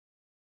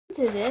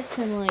To this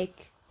and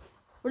like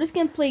we're just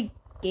gonna play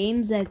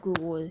games that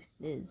Google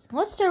is.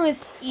 Let's start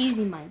with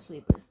easy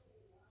Minesweeper.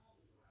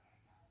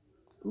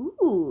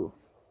 Ooh.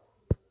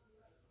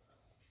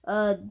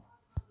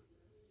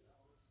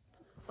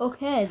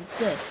 Okay, that's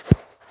good.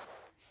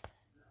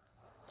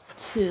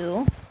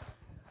 2,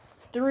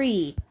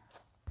 3.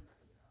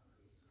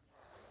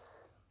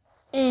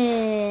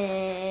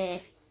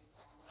 Okay,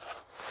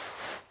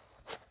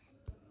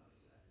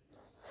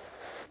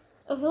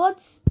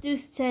 let's do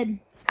said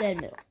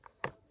dead middle.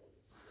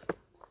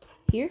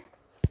 Here.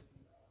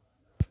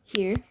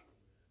 Here.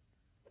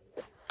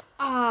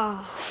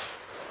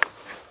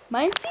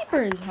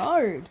 Minesweeper is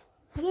hard.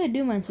 How do I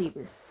do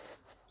Minesweeper?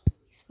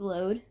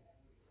 Explode.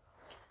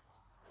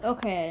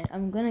 Okay,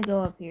 I'm gonna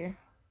go up here.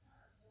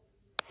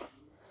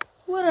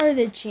 What are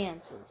the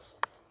chances?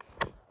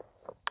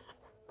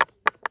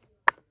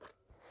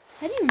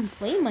 How do you even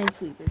play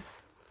Minesweeper?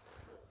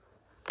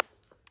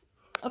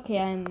 Okay,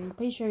 I'm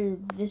pretty sure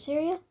this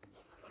area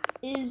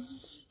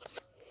is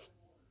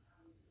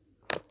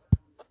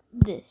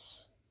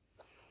this.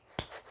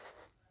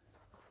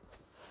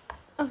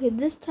 Okay,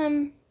 this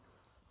time,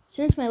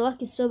 since my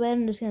luck is so bad,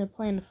 I'm just gonna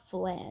plant a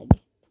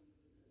flag.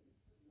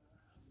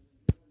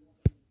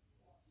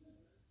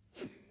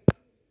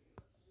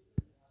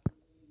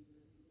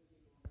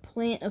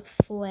 Plant a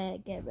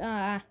flag.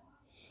 Darn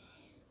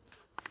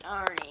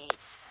it.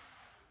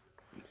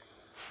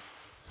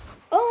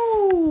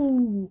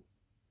 Oh!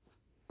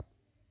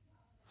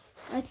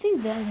 I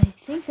think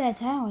that's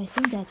how.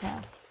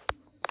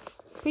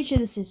 Pretty sure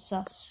this is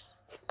sus.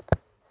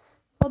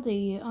 What do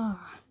you?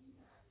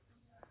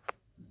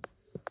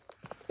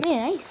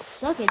 Man, I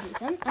suck at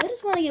this. I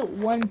just want to get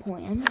 1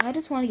 point. I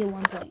just want to get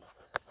 1 point.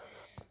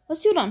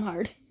 Let's do it on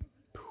hard.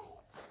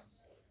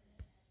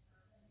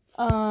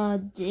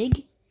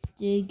 Dig,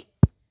 dig,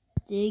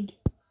 dig,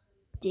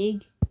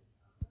 dig,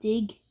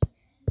 dig,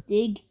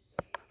 dig.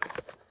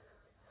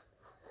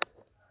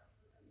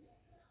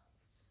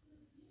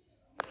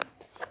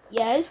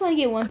 Yeah, I just want to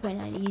get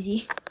 1.9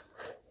 easy.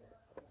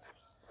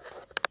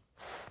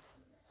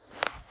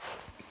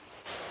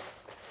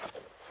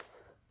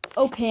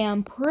 Okay,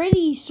 I'm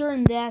pretty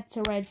certain that's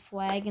a red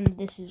flag and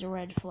this is a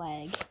red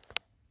flag.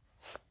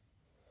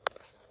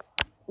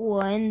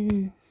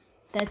 1,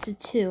 that's a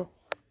 2.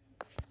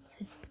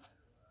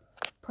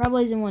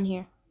 Probably isn't 1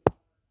 here.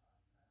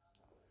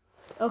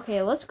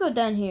 Okay, let's go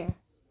down here.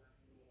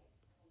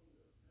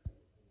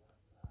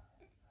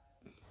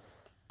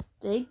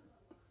 Dig.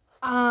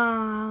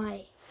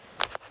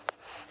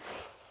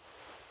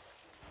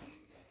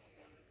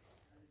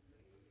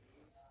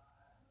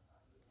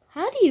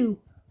 How do you?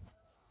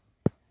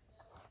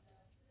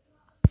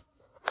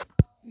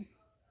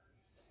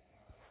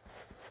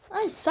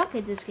 I suck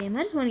at this game.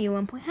 I just want to get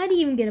 1 point. How do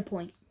you even get a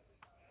point?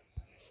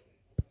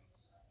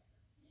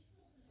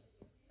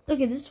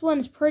 Okay, this one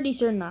is pretty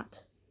certain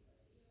not.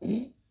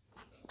 How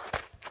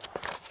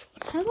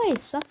do I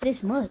suck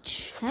this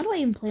much? How do I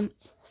even play?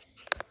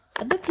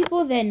 I bet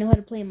people that know how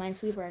to play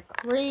Minesweeper are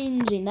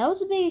cringing. That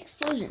was a big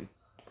explosion.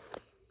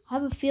 I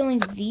have a feeling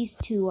these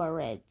two are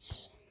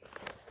reds.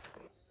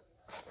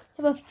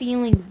 I have a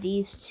feeling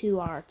these two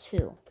are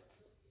too.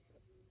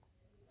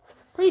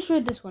 Pretty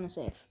sure this one is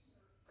safe.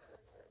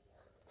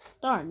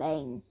 Darn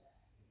dang.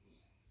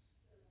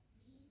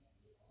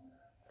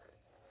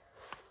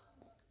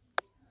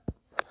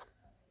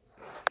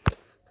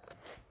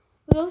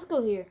 Okay, let's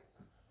go here.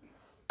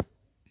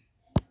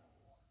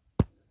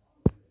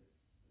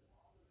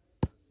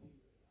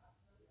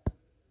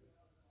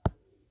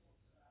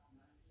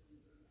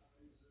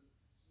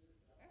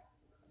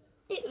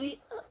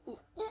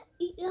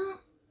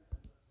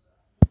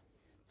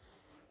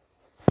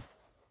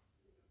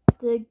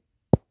 Dig,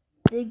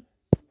 dig.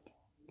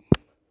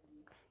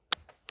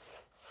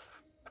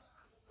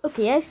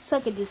 Okay, I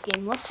suck at this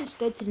game. Let's just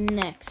go to the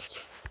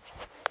next.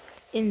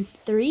 In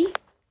 3,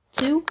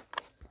 2,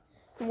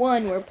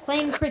 1, we're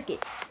playing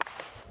cricket.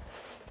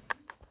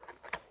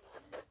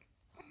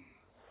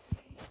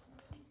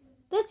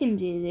 That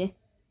seems easy.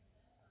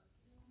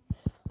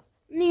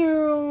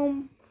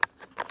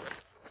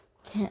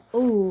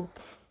 Oh,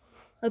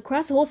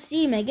 across the whole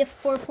stadium, I get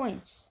 4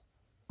 points.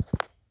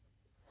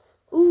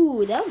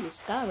 Ooh, that was a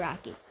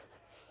skyrocket.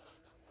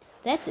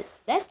 That's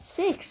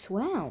 6.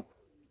 Wow,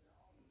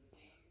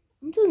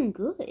 I'm doing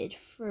good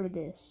for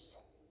this.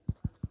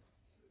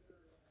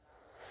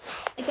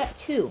 I got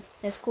 2.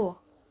 That's cool.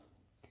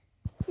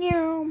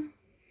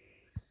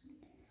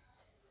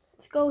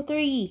 Let's go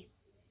 3.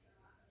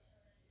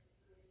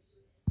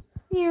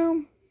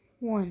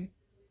 1,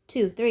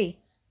 2, 3.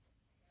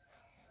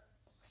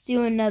 Let's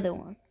do another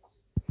one.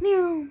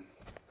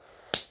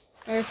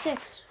 Or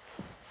 6.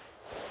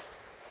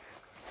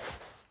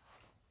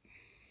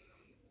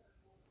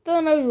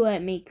 Don't know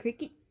at me,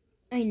 cricket.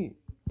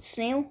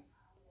 Snail.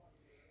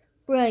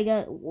 Bro, I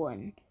got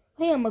 1.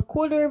 Hey, I'm a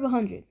quarter of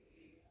 100.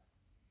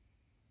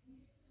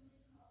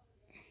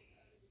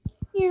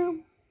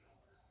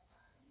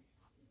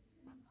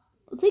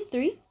 I'll take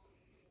 3.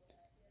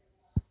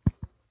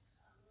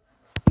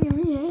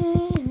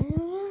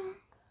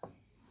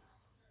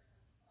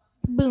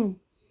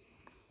 Boom.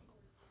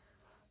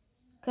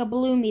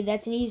 Kabloomy,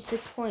 that's an easy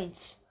 6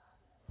 points.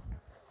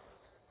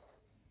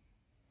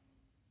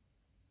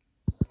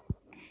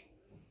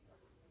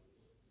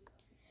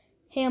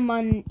 Hey, I'm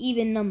on an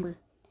even number.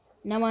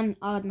 Now I'm on an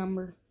odd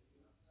number.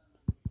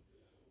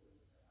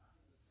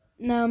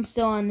 Now I'm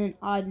still on an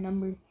odd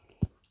number.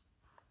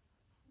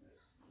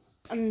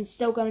 I'm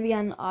still gonna be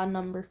on an odd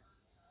number.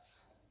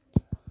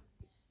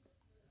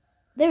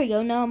 There we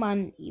go, now I'm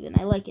on even.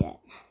 I like it.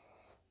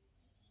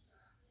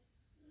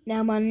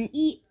 Now I'm on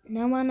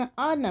an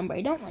odd number.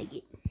 I don't like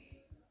it.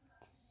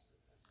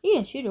 You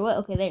gonna shoot or what?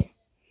 Okay, there.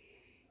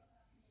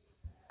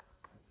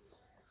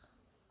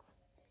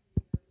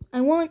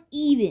 I want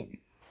even.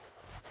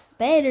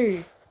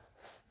 Better.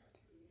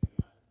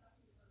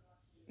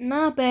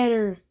 Not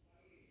better.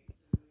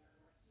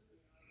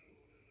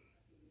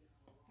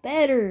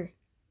 Better.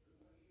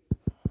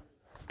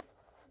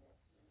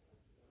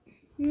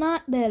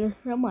 Not better.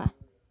 Come on.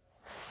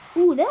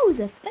 Ooh, that was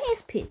a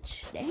fast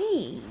pitch.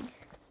 Dang.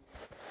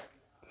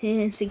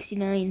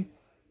 69.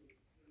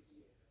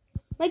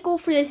 My goal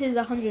for this is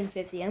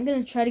 150. I'm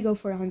gonna try to go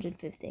for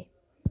 150.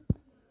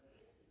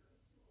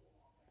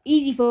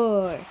 Easy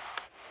 4.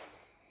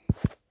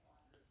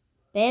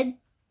 Bad.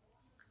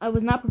 I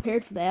was not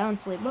prepared for that,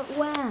 honestly, but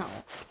wow.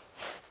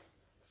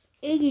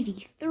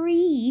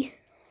 83.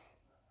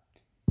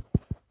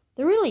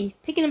 They're really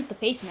picking up the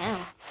pace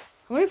now.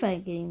 I wonder if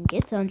I can even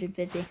get to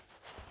 150.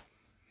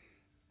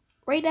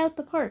 Right out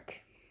the park.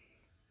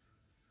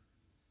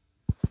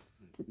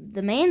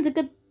 The man's a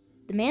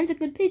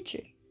good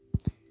pitcher.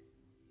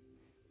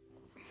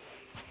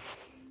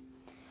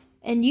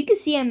 And you can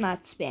see I'm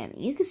not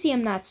spamming. You can see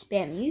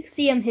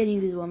I'm hitting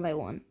these one by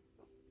one.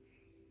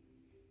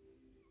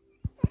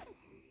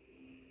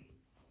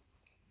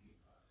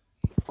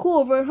 Cool,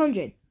 over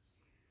 100.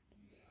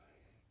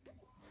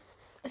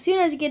 As soon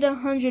as I get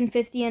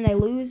 150 and I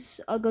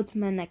lose, I'll go to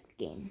my next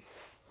game.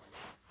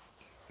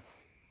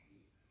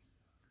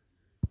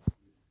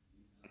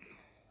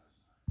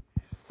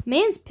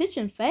 Man's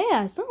pitching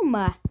fast. Oh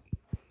my.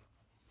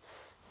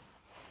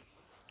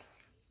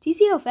 Do you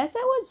see how fast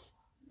that was?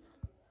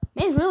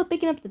 Man's really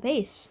picking up the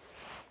pace.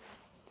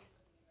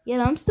 Yet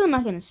I'm still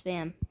not going to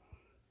spam.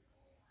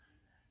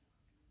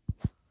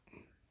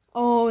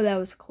 Oh, that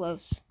was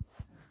close.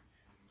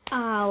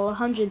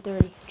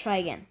 130. Try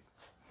again.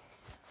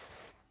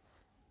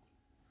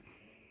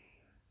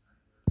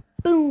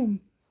 Boom.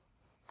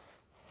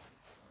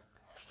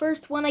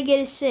 First one I get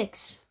is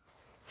 6.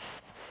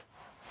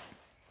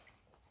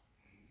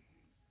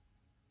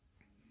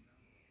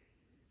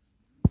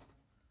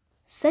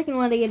 Second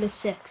one I get is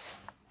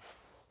 6.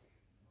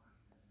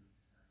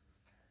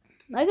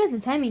 I got the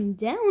timing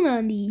down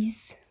on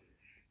these.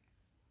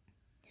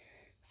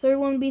 Third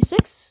one would be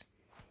 6.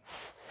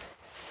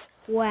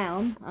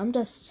 Wow, I'm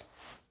just...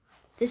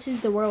 This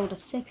is the world of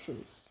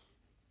 6s.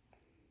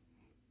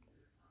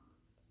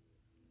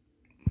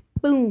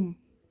 Boom.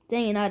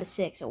 Dang it, not a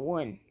 6, a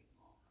 1.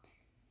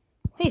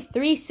 Hey,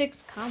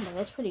 3-6 combo,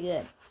 that's pretty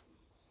good.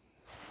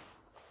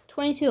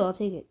 22, I'll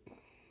take it.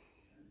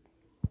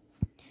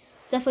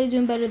 Definitely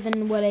doing better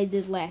than what I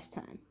did last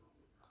time.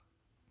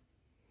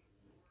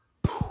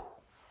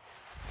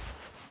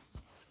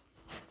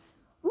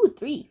 Ooh,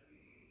 3.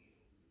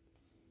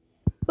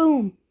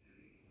 Boom.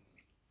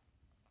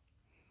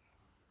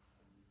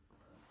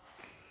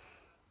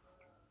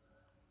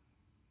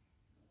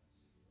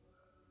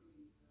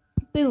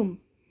 Boom.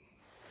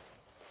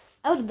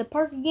 Out of the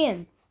park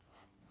again.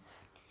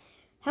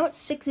 How much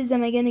 6s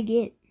am I gonna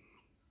get?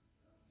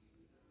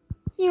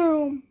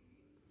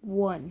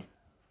 1.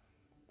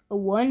 A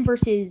 1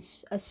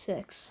 versus a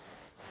 6.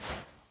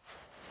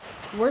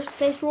 Worst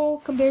dice roll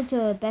compared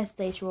to best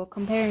dice roll,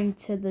 comparing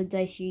to the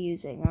dice you're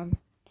using.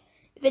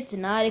 If it's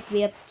not, it could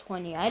be up to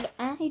 20. I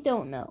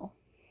don't know.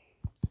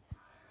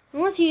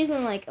 Unless you're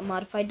using like a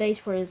modified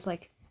dice where it's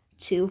like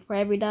 2 for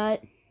every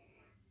dot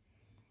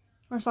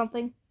or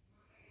something.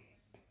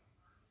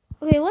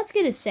 Okay, let's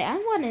get a 6. I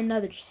want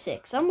another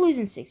 6. I'm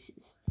losing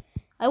 6s.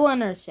 I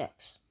want another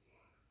 6.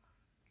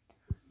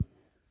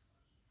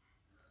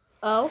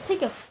 I'll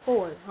take a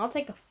 4. I'll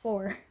take a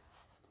 4.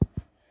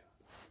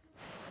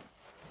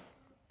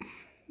 I'll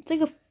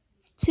take a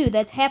 2.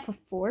 That's half of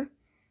 4.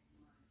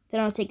 Then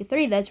I'll take a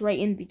 3. That's right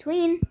in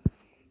between.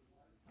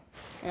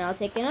 And I'll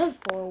take another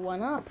 4.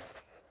 1 up.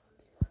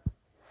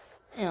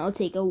 And I'll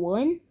take a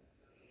 1.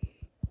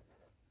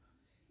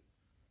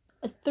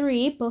 A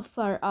 3. Both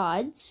are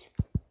odds.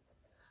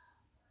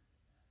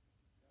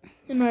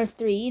 Another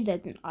 3.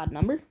 That's an odd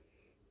number.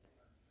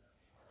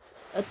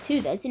 A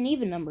 2. That's an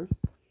even number.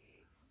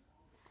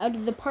 Out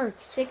of the park,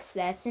 6,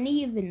 that's an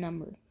even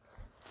number.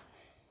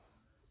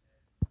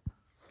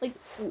 Like,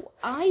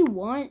 I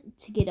want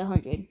to get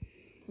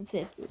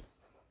 150.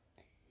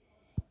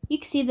 You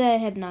can see that I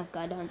have not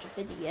got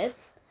 150 yet.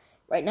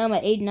 Right now I'm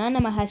at 89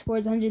 and my high score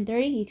is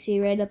 130. You can see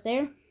right up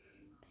there.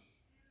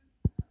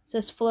 It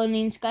says floating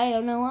in the sky, I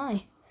don't know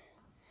why.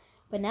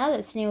 But now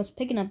that Snail's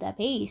picking up that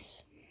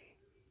pace.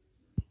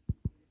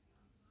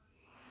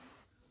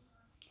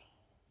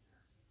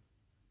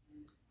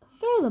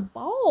 throw the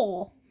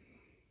ball.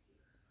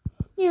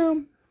 Yeah.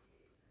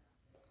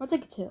 I'll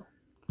take a 2.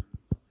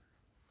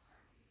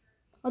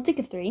 I'll take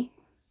a 3.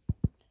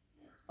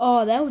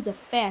 Oh, that was a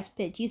fast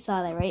pitch. You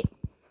saw that, right?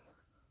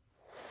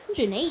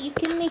 108, you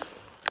kidding me?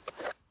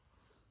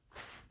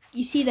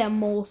 You see that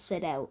mole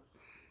sit out.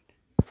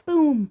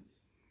 Boom.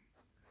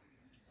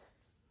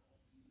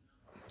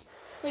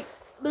 Like,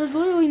 there's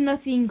literally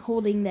nothing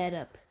holding that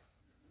up.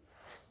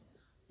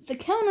 The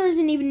counter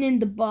isn't even in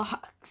the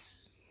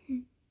box.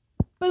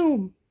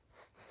 Boom.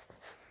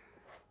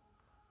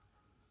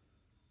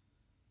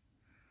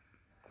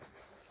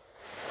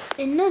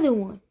 Another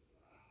one.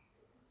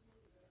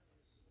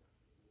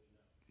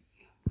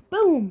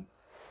 Boom.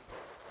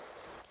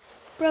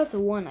 Brought to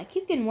 1. I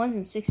keep getting 1s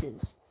and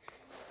 6s.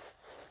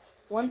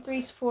 1,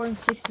 3s, 4, and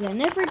 6s. I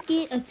never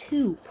get a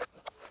 2.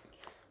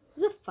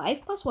 Is a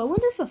 5 possible? I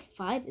wonder if a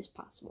 5 is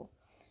possible.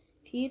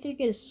 If you either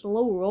get a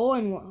slow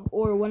roll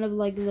or one of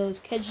like those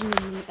catches in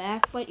the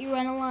back, but you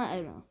run a lot. I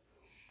don't know.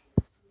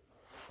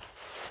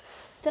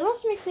 That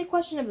also makes me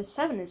question if a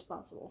 7 is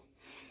possible.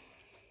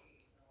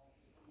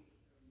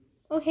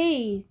 Oh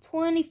hey,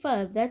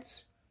 25.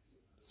 That's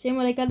same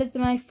what I got as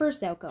my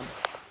first outcome.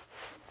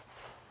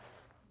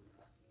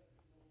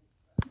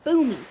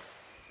 Boomy.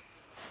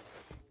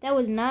 That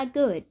was not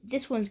good.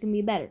 This one's gonna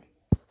be better.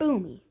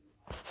 Boomy.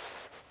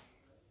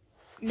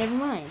 Never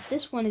mind.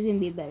 This one is gonna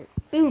be better.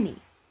 Boomy.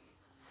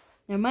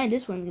 Never mind.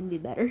 This one's gonna be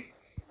better.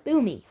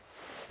 Boomy.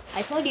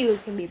 I told you it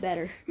was gonna be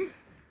better.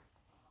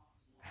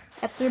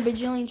 After a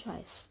bajillion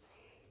tries.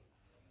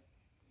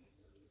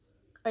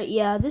 Alright,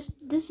 yeah, this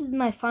is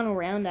my final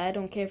round. I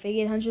don't care if I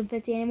get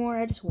 150 anymore.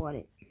 I just want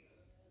it.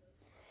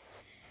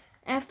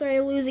 After I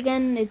lose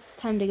again, it's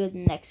time to go to the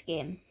next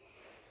game.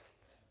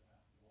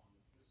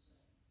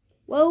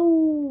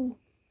 Whoa!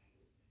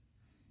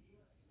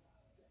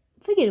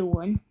 If I get a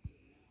 1.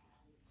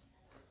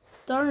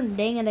 Darn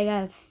dang it, I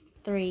got a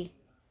 3.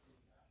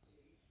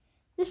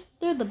 Just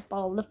throw the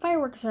ball. The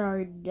fireworks are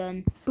already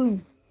done.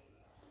 Boom.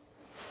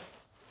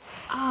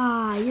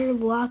 Ah, you're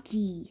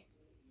lucky.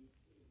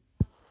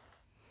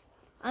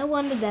 I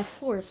wanted that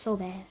 4 so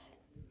bad.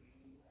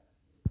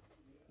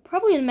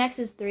 Probably the max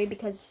is 3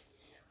 because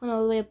went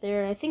all the way up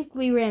there. I think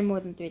we ran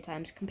more than 3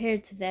 times.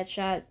 Compared to that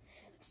shot,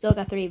 still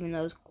got 3 even though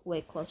it was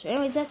way closer.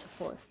 Anyways, that's a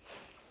 4.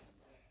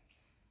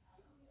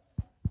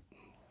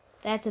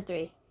 That's a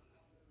 3.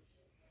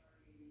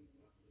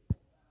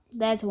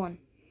 That's a 1.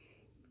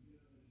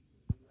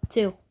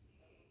 2.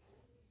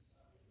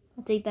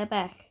 I'll take that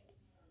back.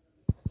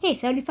 Hey,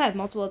 75.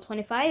 Multiple of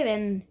 25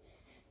 and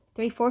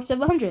 3/4 of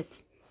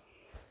 100th.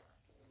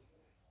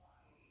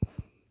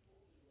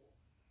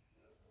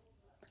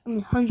 I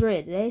mean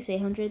 100. Did I say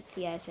 100th?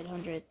 Yeah, I said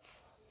 100th.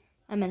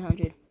 I meant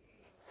 100.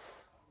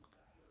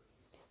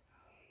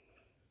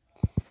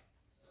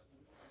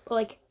 But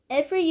like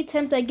every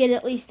attempt I get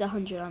at least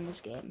 100 on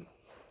this game.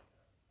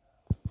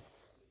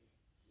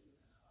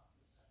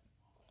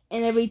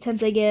 And every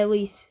attempt I get at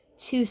least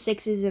 2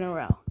 6s in a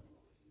row.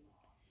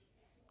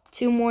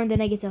 2 more and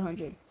then I get to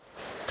 100.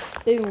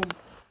 Boom.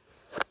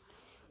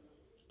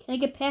 Can I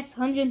get past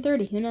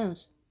 130? Who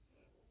knows?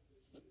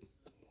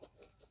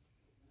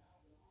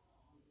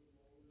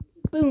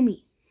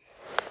 Boomy.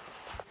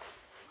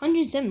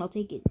 107, I'll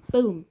take it.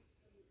 Boom.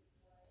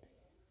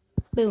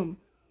 Boom.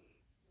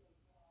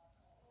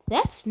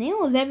 That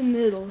snail is having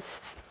the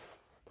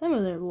time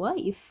of their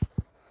life.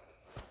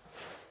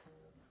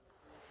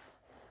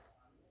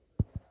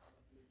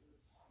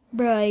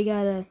 Bro, I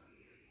got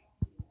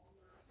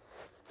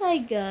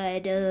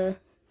a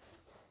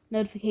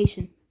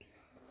notification.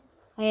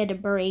 I had a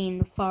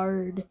brain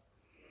fart.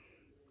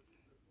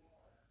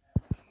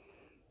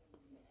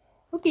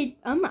 Okay,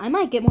 I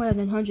might get more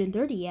than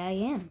 130. Yeah, I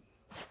am.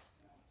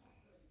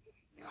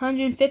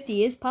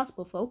 150 is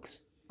possible,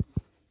 folks.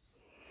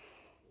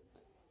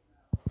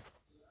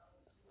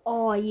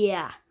 Oh,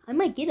 yeah. I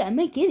might get it. I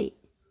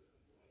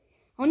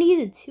want to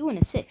get a 2 and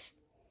a 6.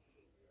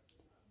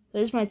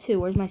 There's my 2.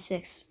 Where's my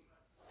 6?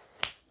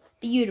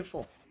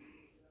 Beautiful.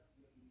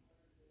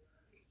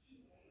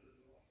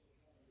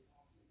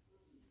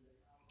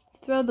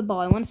 Throw the ball.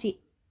 I want to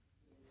see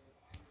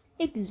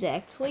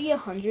exactly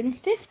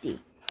 150.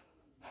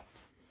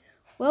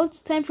 Well, it's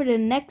time for the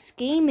next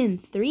game in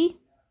 3,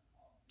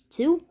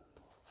 2,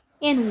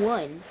 and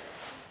 1.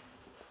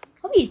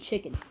 I'll be a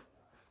chicken.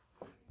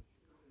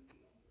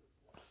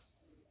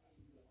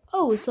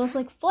 Oh, so it's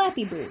like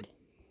Flappy Bird.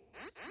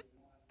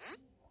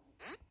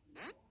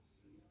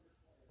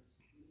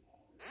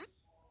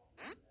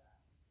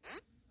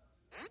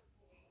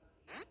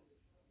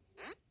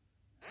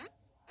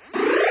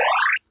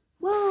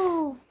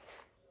 Whoa!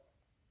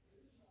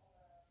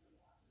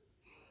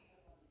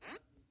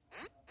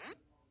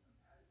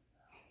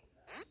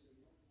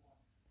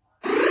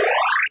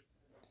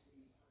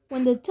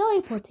 When the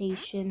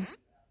teleportation...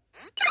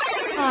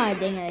 Ah,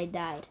 dang it, I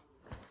died.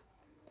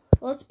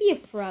 Well, let's be a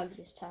frog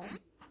this time.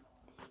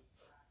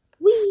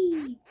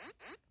 Whee!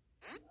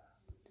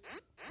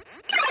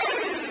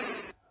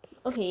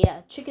 Okay,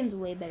 yeah, chicken's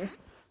way better.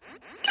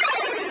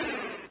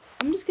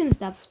 I'm just gonna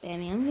stop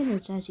spamming. I'm gonna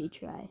actually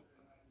try.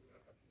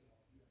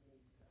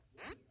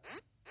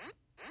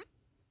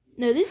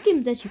 No, this game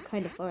is actually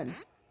kind of fun.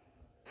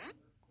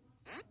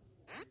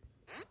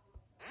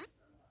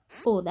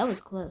 Oh, that was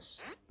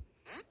close.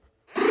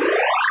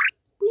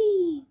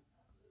 Whee!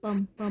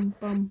 Bum, bum,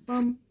 bum,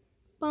 bum,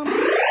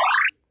 bum.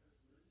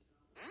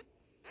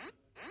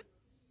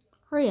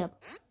 Hurry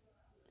up.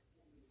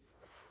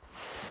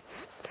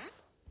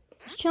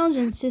 This challenge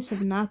insists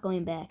of not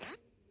going back.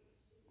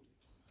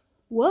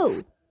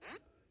 Whoa!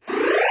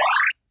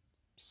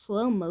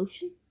 Slow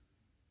motion?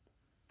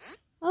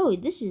 Oh,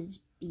 this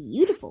is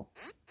beautiful.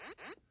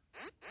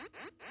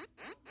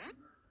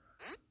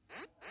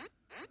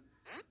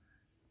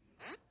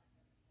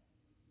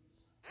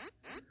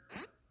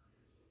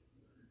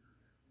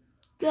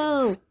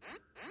 Go!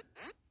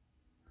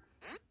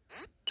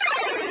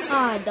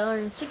 Ah,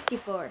 darn,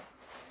 64.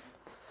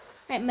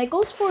 Alright, my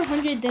goal's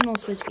 400, then I'll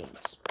switch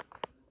games.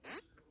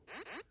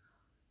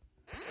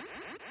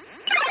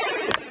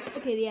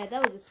 Okay, yeah,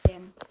 that was a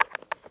spam.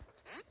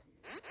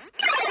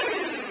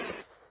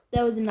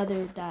 That was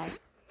another die.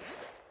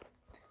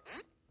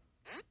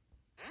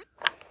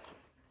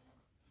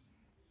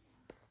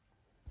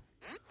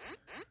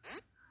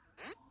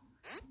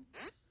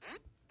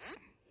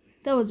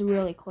 That was a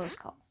really close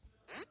call.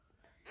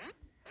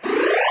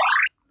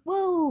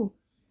 Whoa!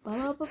 Ba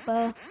ba ba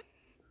ba.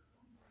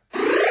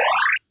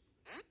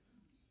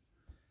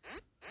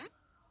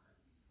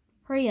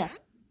 Hurry up.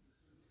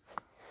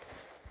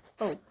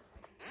 Oh.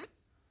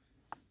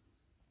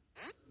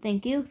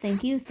 Thank you,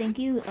 thank you, thank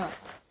you.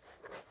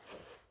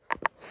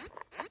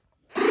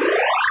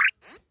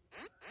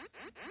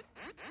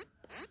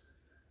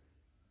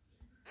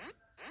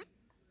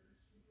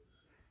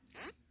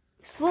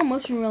 Slow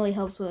motion really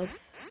helps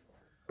with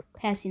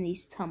passing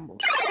these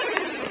tumbles.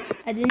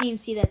 I didn't even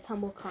see that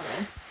tumble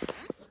coming.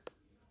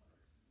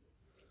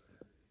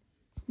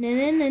 Na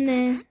na na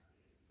na.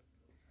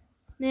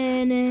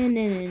 Na na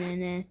na na na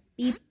na.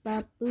 Beep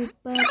bop boop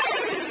bop.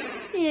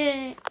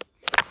 Yeah.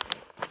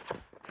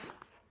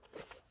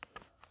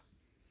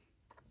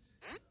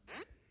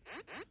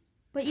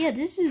 But yeah,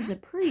 this is a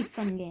pretty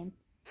fun game.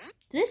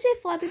 Did I say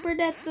Flappy Bird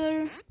at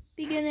the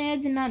beginning? I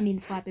did not mean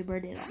Flappy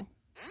Bird at all.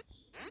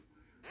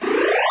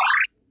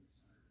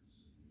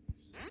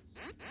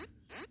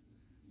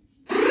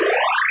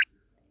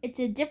 It's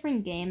a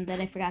different game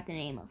that I forgot the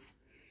name of.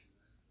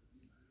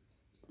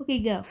 Okay,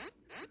 go.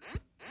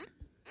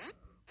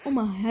 Oh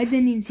my, I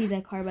didn't even see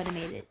that car, but I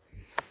made it.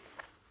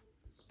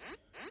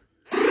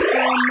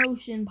 Slow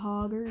motion,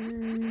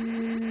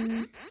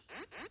 Pogger.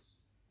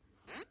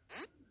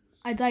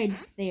 I died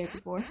there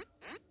before.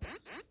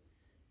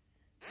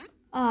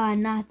 Ah,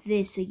 not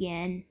this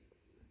again.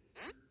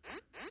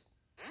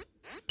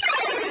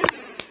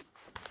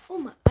 Oh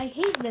my, I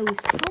hate those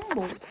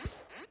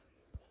tumbles.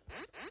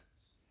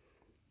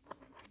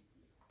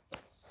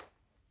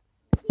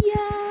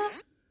 Yeah.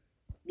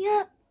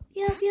 Yeah,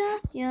 yeah, yeah,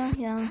 yeah,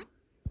 yeah.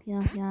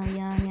 Yeah, yeah,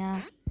 yeah,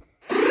 yeah.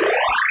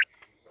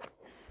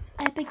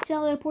 Epic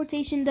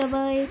teleportation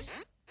device.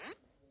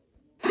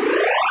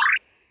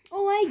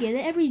 Oh, I get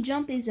it. Every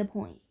jump is a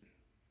point.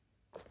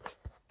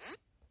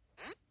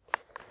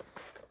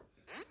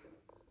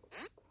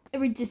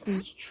 Every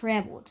distance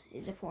traveled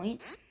is a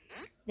point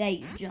that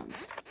you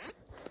jumped.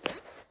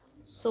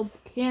 So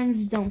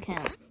pins don't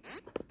count.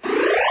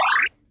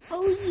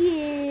 Oh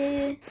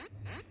yeah.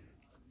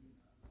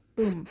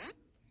 Boom.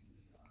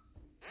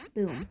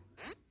 Boom.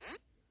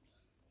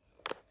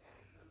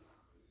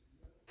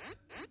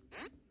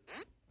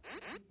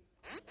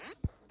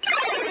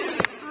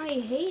 I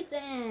hate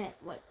that.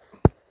 What?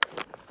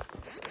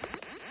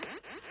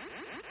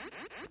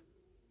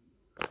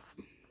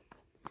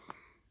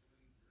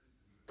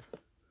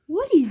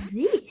 What is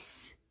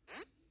this?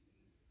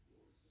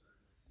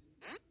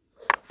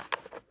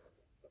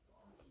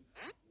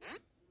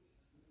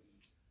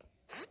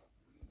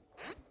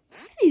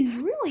 That is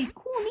really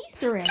cool, an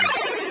Easter egg.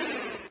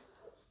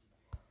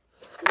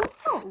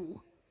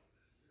 Whoa.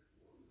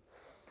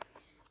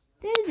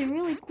 That is a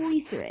really cool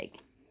Easter egg.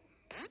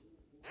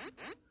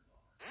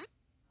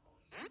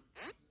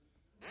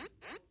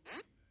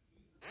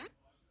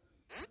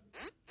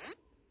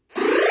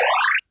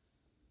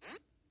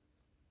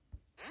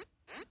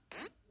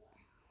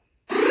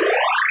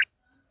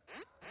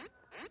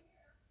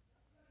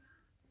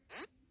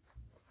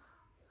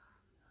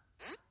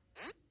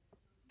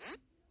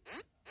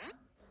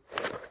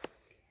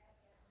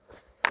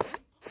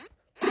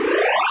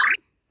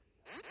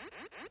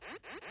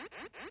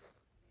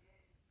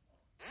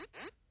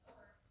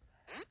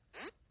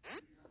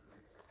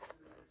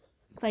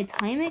 If I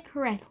time it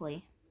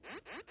correctly,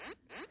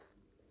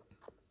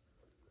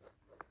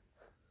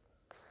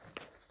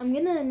 I'm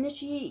gonna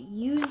initiate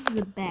use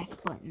the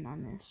back button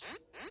on this.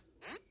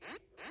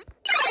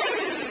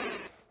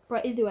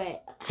 But either way,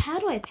 how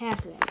do I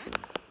pass it?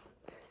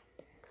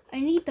 I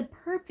need the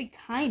perfect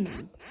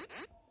timing.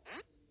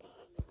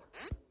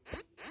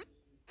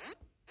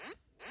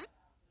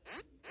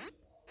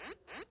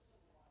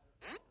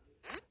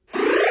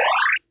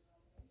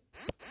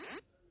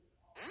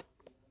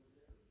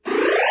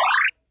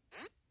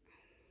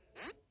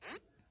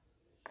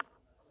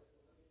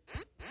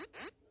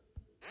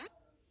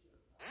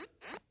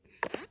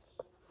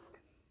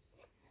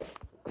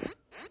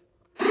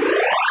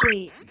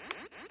 wait.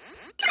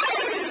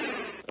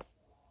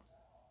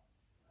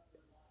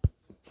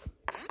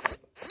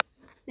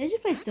 Imagine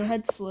if I still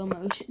had slow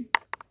motion.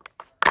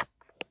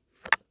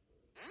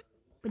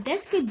 But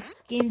that's good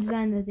game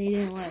design that they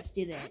didn't let us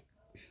do that.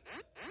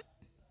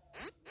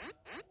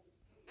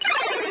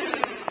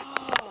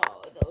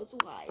 Oh, those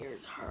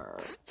wires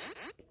hurt.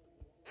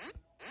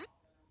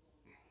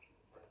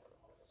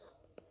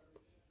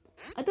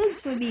 I thought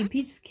this would be a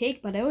piece of cake,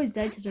 but I always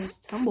died to those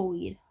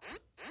tumbleweed.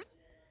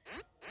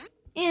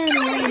 And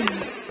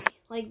randomly,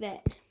 like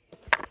that.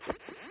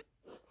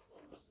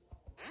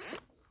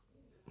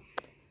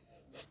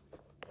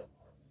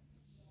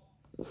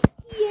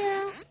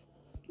 Yeah.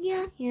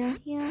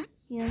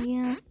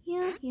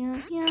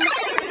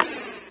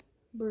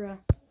 Bruh.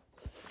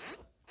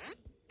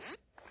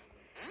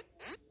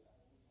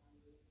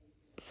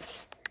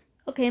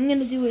 Okay, I'm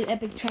gonna do an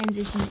epic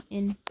transition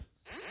in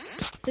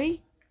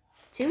 3,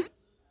 2,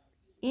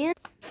 and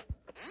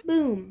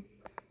boom.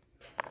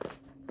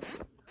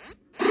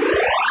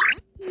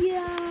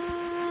 Yeah.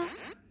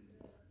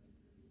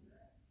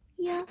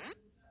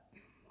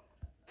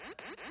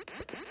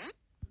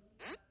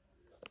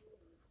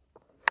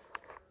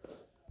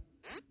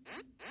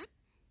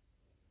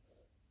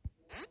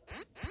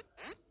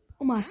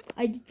 Oh my,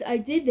 I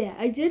did that.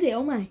 I did it.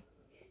 Oh my.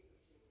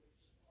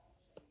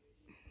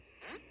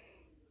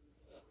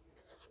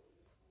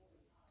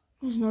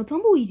 There's no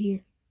tumbleweed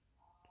here.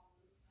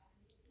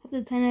 I have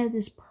to time out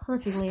this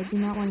perfectly. I do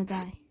not want to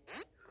die.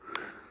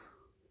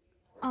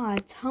 Ah,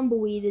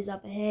 tumbleweed is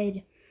up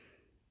ahead.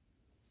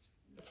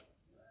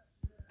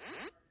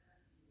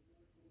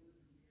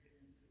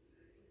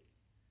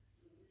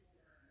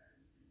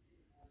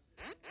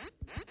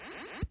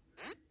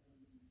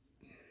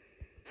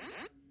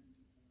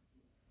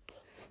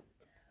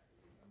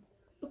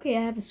 Okay,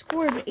 I have a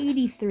score of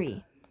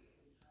 83.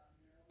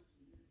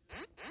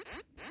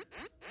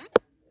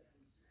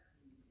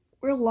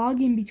 We're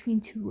logging between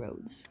 2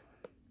 roads.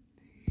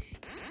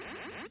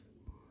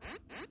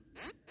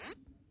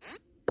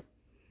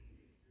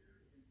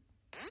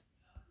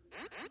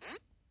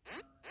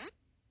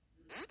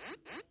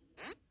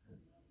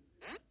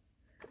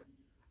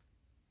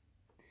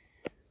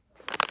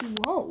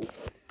 Whoa.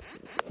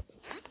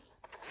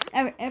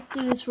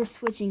 After this, we're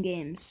switching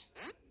games.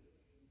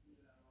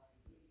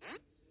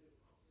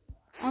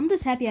 I'm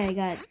just happy I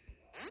got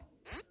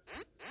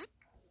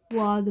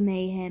Log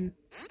Mayhem.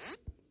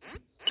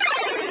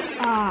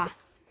 Ah.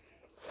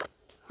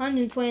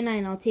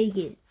 129, I'll take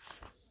it.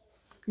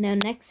 Now,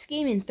 next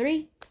game in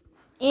 3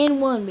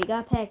 and 1, we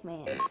got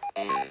Pac-Man.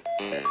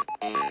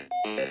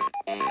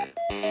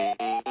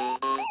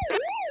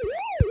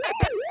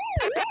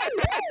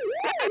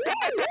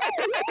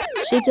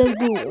 Shaped as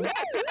Google.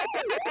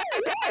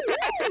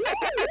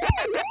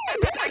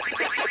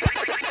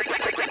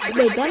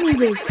 Wait, that means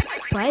there's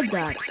 5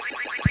 dots.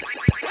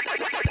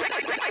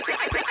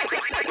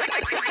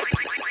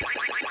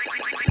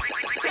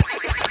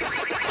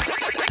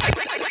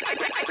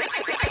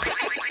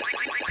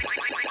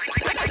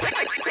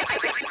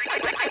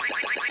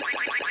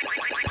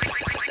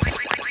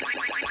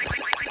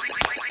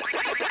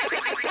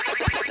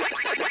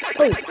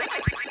 Oh.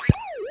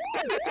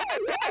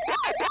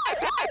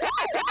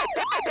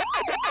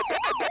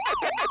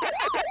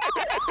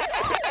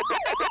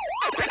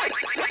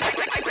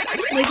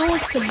 My goal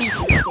is to beat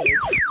this stage.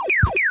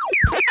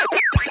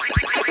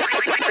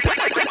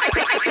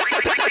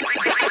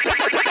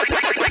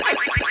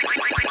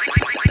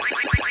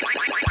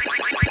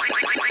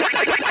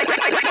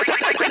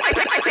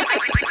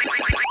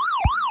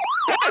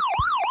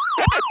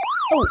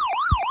 Oh.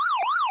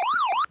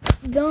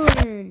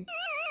 Done.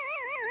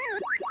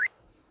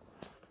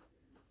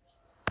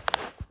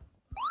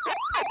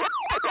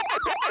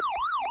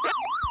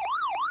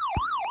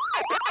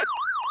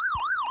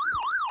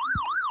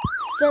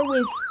 Start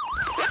with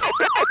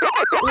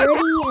Reddy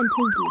and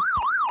Pinky.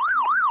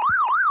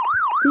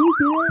 Do you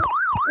see that?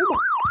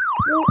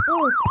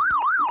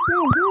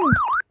 Oh, damn.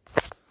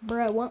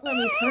 Bruh, it won't let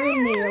me turn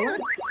there.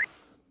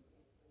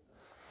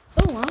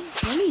 Oh,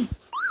 let me.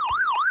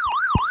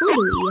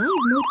 Totally, I have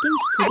more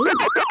things to do.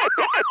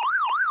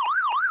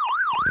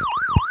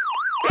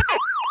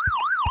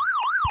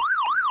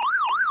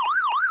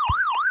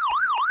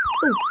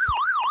 Oh.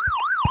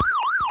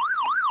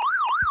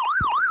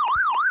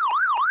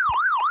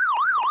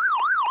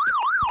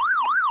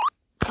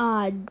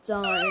 Ah,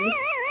 darn.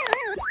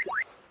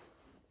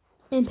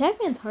 And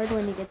Pac-Man's hard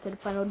when you get to the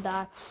final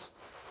dots.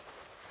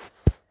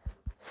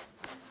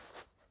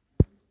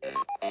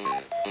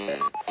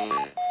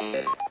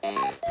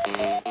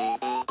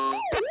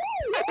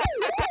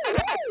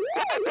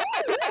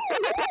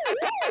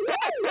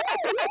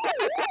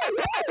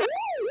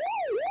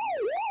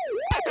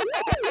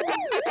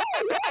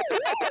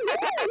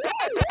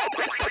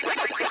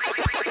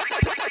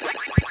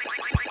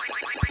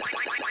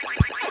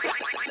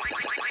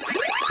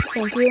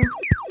 Thank you.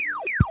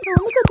 Oh,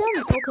 let me go down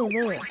this. Okay,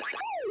 there.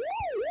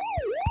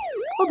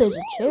 Oh, there's a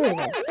chair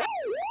there.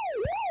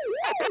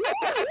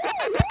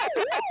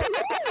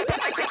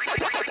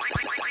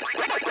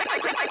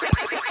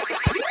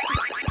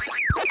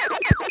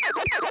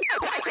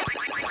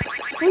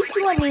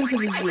 let me into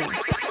the zoo.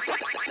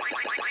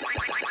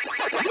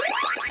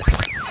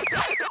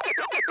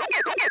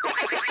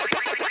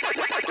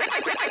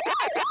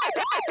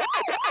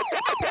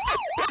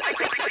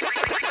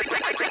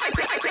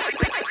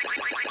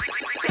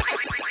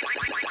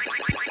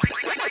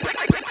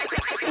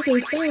 Okay,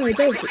 finally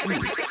does get me.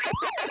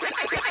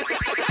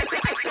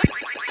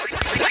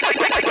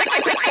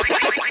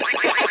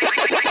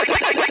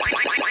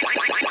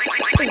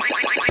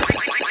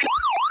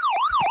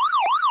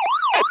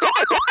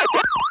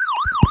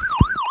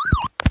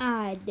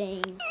 Ah,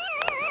 dang.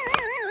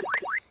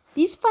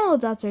 These final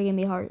dots are gonna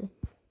be hard.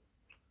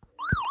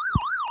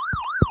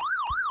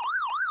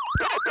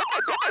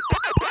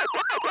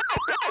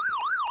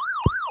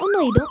 Oh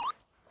no, you don't.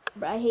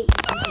 But I hate you.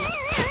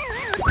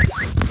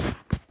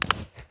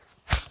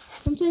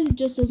 Sometimes it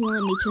just doesn't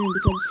let me turn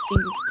because it's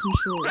finger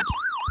controlled.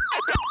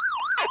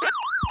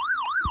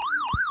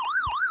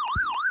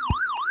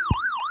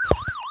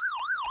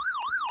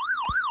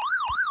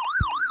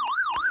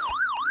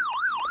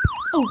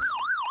 Oh.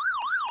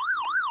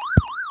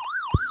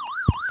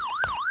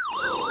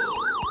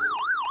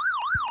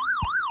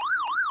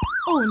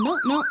 Oh,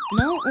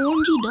 no,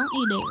 Orangey, don't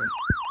you dare.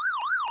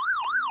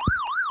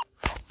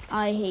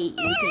 I hate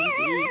you,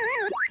 Pinky.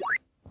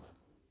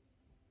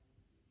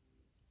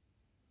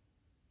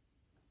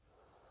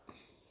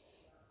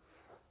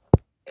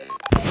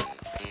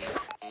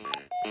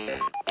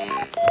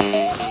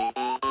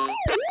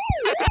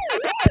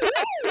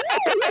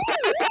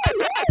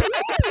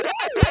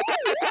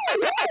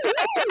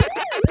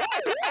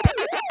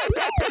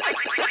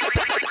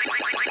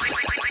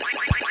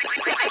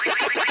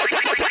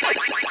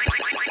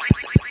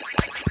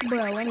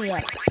 Bro, let me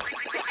up.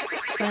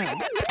 Finally.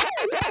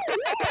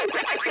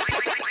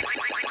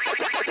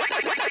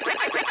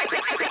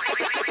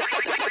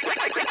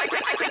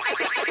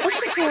 Let's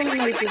just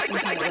eliminate this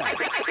entire route.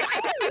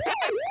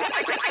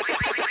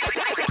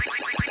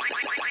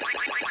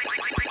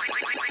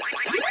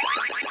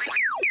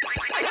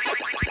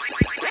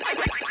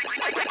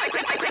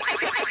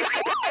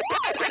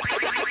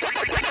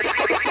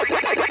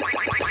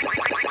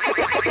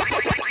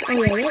 Oh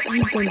yeah, that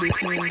E's gonna be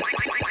fun.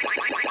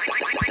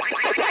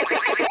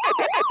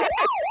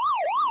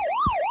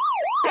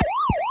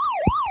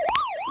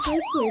 I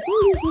swear, if I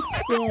lose with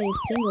a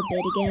single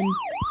bit again.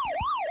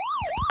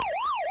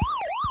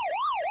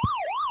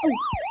 Oh.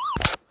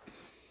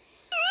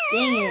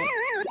 Dang it.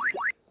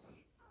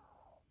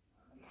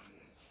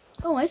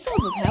 Oh, I still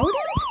have a power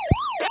dot?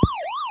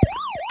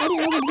 I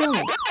didn't know what to me.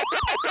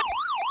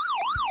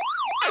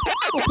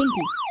 Oh,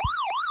 Pinky.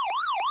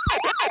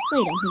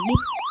 Wait, don't hit me.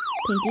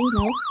 Pinky,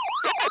 no.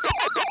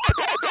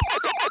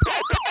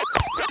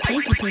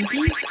 Thank you,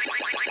 Pinky.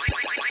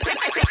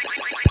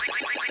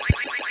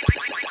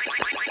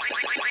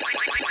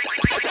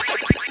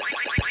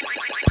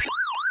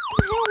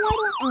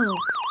 Oh.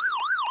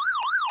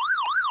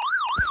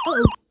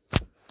 Uh-oh.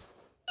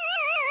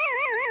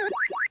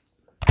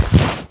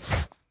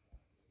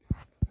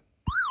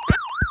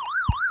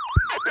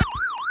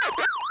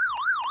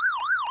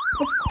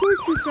 Of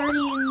course you're starting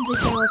the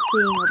galaxy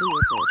over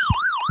here first.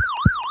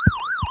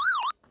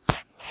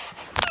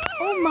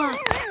 Oh my.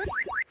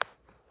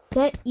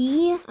 That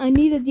E? I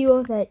need to deal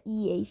with that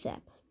E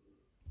ASAP.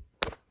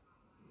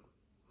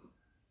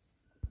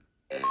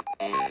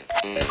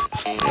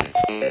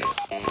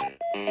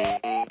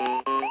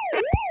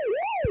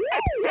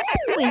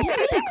 Wait, is this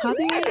music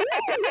copyright?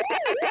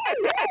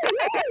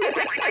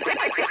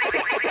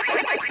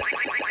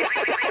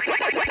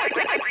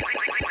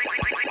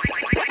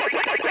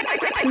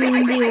 I'm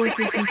gonna deal with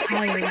this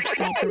entire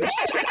side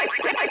first.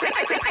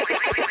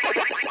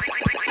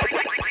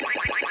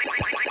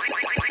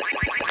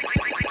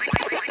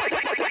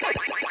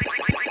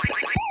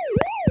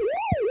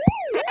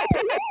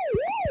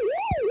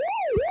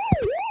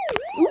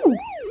 Ooh.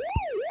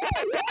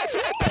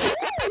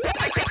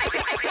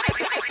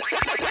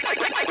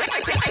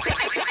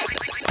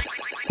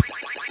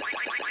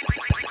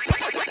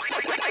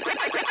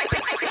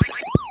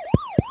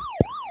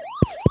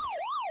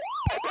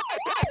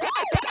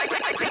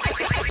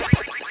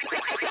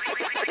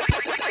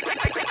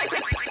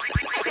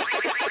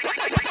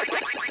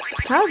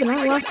 How have I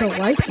not lost a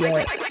life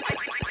yet?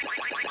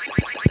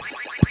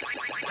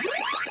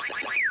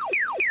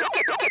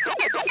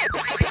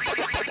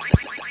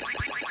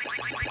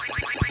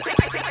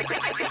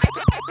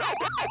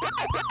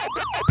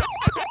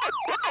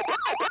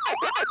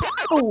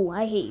 Oh,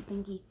 I hate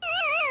Pinky.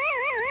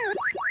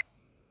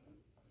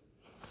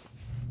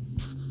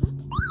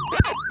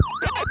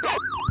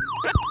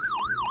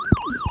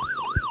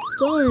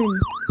 Darn.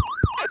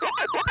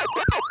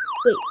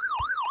 Wait.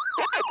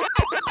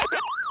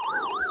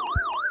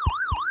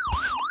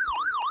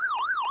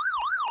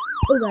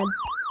 Oh god.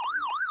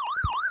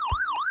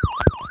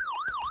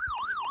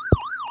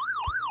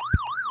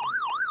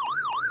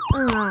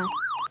 Ah.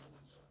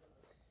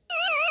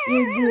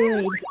 You're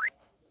good.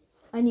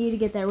 I need to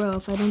get that row.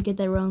 If I don't get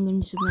that row, I'm gonna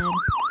be so mad.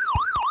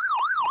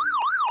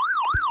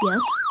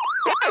 Yes?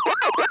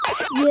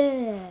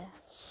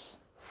 Yes.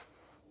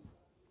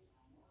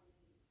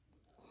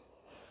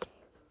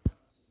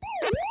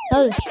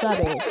 Those are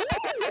strawberries.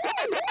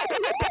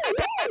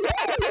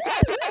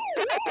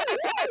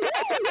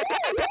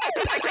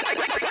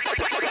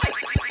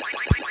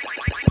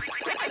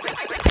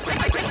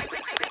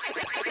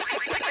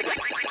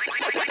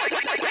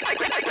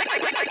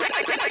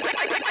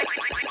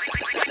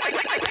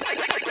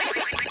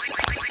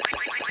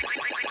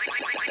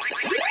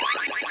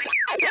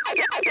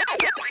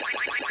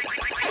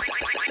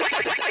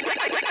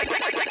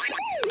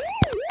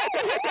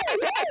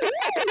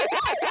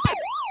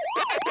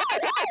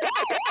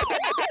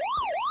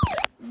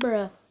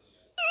 Bruh.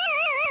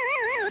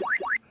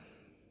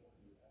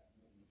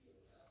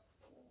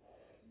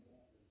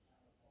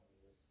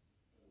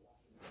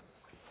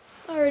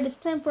 Alright, it's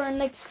time for our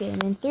next game.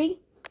 In 3,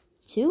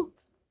 2,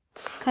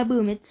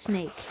 kaboom, it's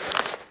Snake.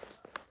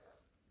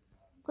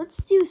 Let's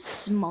do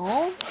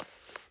small.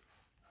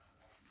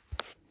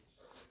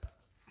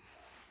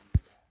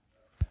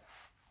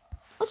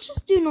 Let's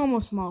just do normal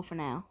small for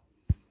now.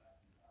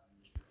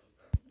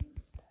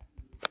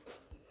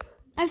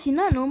 Actually,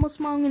 not normal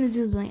small, I'm gonna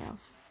do something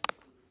else.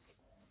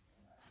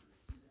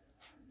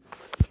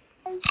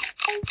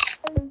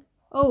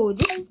 Oh,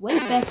 this is way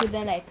faster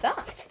than I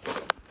thought.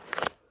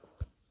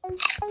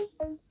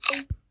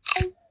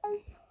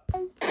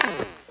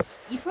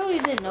 You probably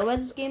didn't know about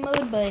this game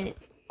mode, but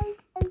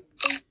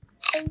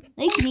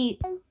they can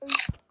eat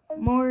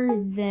more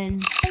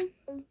than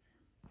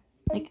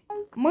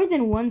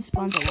one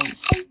spawns at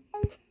once.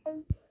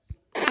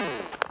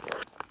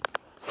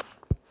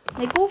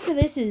 My goal for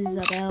this is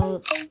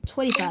about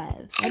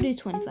 25. I'll do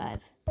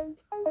 25.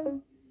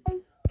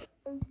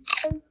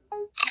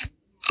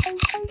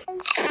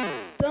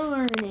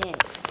 Darn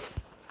it.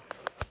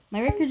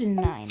 My record is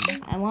 9.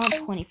 I want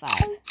 25.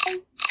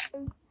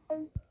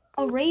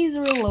 A raise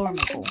or a lower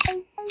my goal.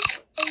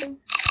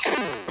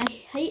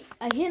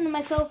 I hit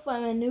myself,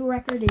 but my new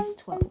record is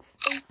 12.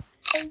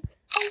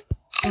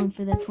 Going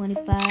for the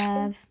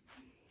 25.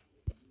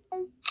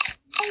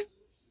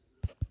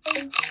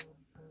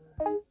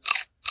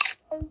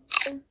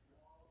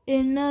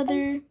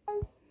 Another.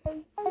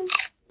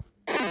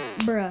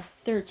 Bruh,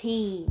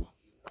 13.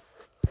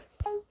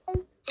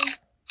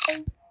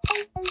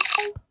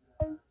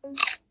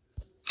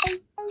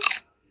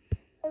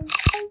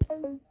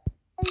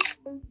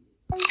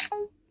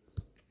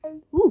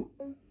 Ooh.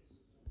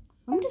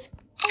 I'm just.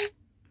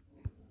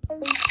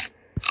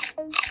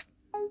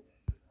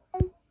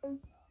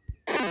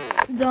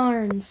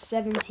 Darn,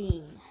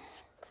 17.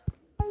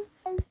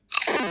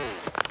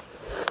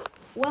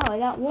 Wow, I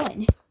got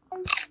 1.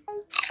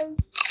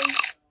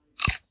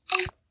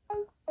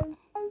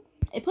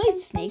 I played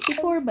Snake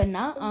before, but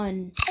not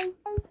on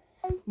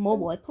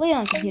mobile. I play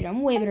on computer.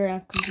 I'm way better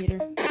on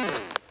computer.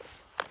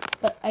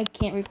 But I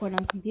can't record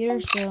on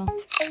computer, so.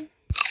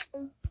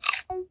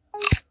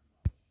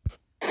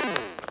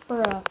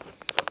 Bruh.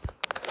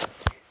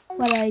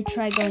 But I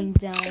try going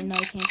down. No,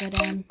 I can't go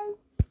down.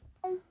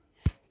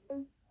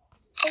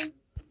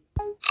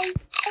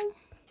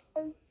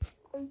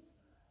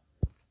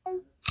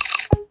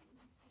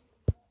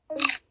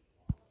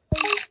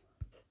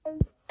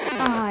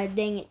 Ah,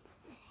 dang it.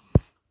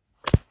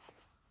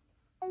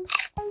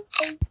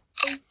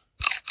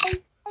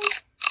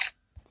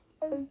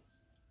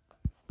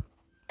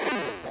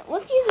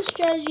 Let's use a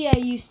strategy I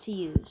used to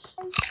use.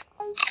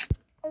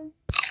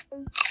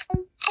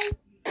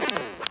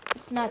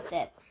 It's not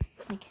that.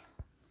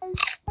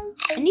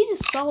 I need a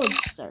solid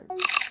start.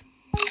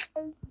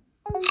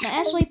 Now,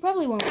 actually, it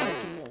probably won't work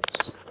in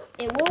this.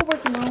 It will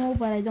work in normal,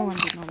 but I don't want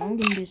to do normal. I'm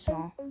going to do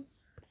small.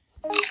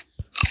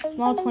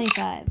 Small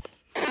 25.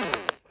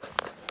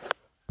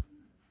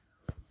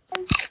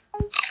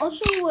 I'll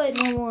show you what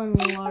normal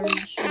and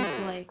large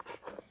look like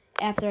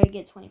after I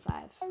get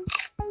 25.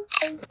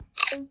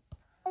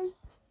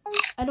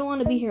 I don't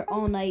want to be here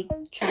all night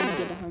trying to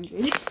get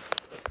 100.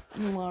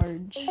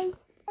 Large.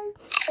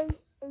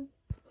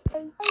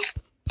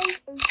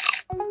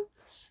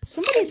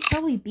 Somebody has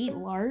probably beat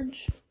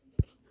large.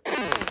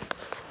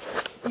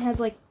 It has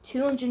like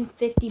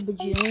 250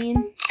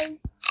 bajillion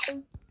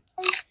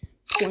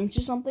points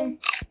or something.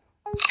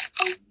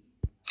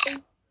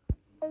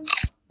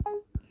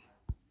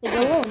 Like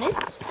alone,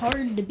 it's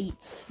hard to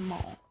beat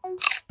small.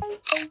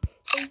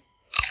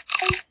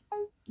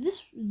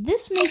 This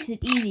makes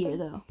it easier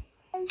though.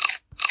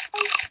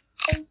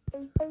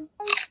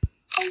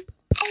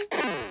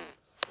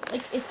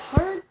 Like it's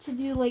hard to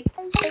do like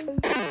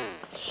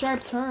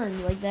sharp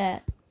turns like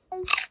that.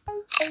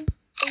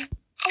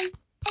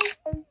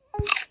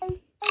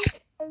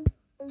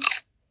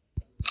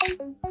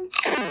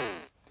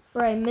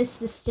 Bro, I missed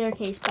the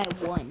staircase by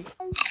 1.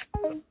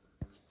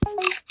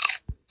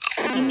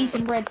 Give me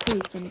some red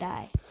fruits and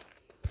die.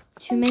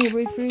 Too many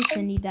red fruits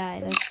and you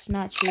die. That's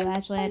not true.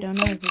 Actually, I don't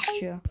know if it's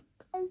true.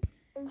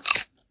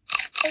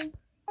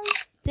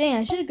 Dang,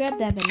 I should have grabbed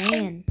that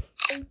banana.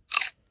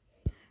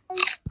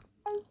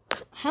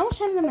 How much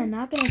times am I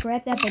not going to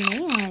grab that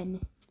banana?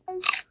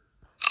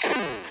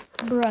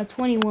 Bruh,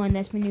 21.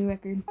 That's my new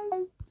record.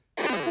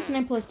 That's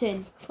 9 plus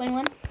 10.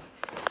 21?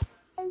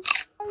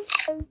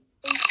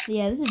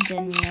 Yeah, this is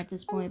dead me at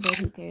this point, but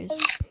who cares?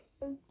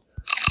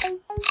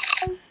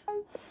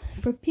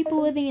 For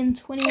people living in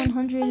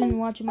 2100 and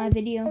watching my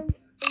video,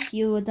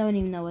 you don't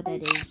even know what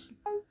that is.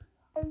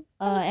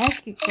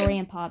 Ask your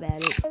grandpa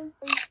about it.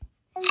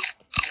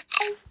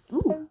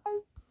 Ooh,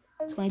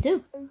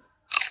 22.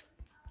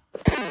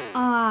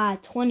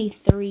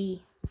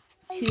 23.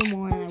 2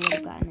 more and I would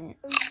have gotten it.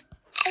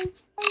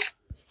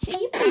 Hey,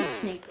 you played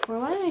Snake before.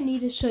 Why do I need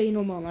to show you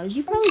normal and large?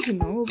 You probably see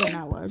normal, but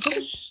not large.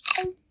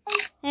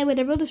 Hey,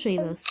 whatever, I'll just show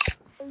you both.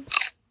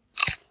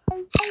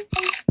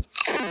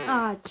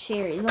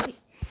 Cherries. Okay.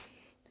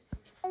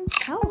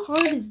 How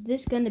hard is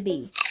this gonna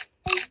be?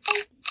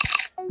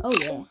 Oh,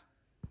 yeah.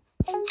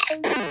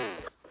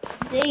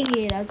 Dang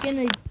it, I was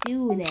gonna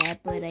do that,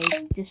 but I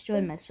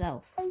destroyed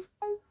myself.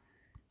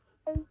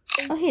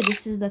 Oh, hey,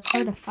 this is the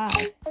card of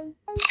 5.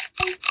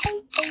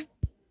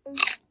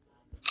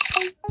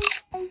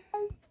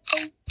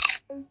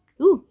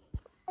 Ooh.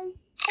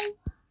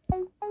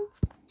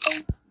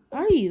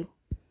 Are you?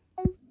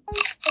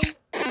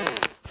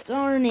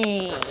 Darn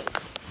it.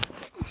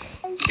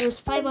 There's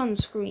 5 on the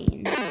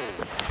screen.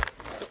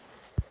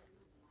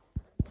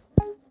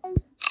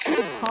 Is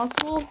it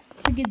possible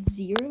to get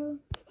 0?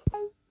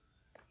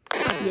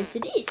 Yes,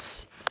 it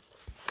is.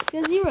 It's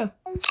got 0.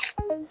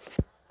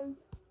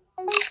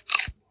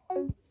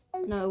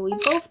 No, we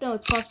both know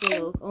it's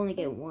possible to only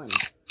get 1.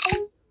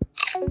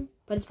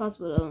 But it's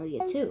possible to only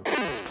get 2.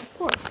 Of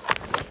course.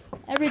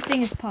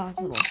 Everything is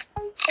possible.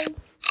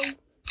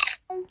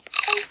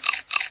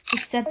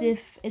 Except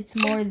if it's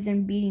more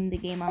than beating the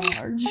game on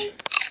large.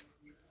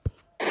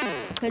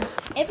 Because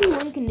every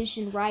win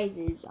condition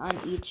rises on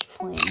each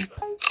plane.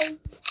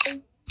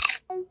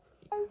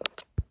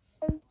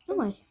 Oh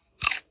my.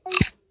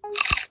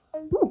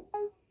 Ooh.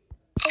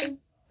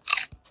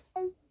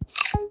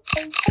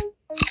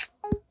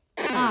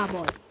 Ah,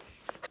 boy.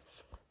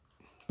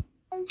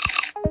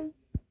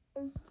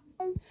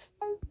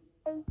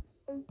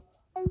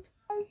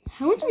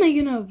 How much am I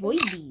gonna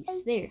avoid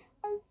these? There.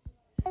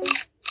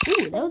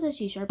 Ooh, that was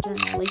actually a sharp turn.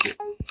 I like it.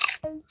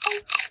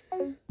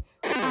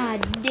 Ah,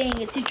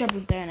 dang, it's too sharp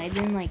a turn. I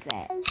didn't like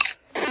that.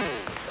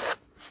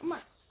 Come on.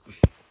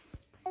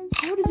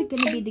 How hard is it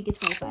gonna be to get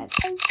 25?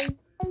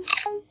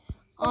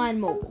 On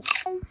mobile.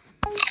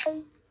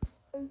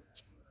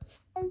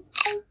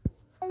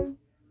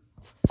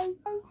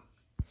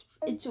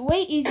 It's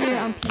way easier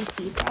on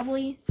PC,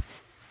 probably.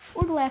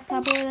 Or the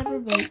laptop or whatever,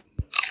 but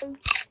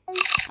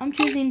I'm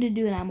choosing to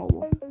do it on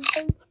mobile.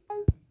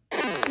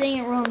 Dang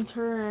it, wrong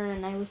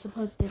turn. I was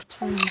supposed to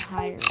turn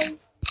higher.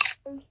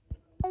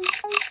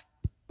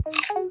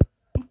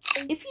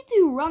 If you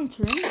do wrong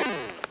turn,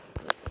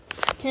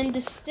 it can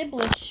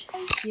distinguish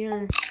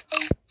your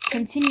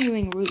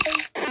continuing route.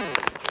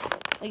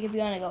 Like if you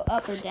want to go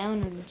up or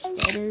down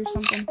instead or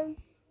something.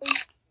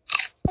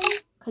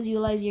 Because you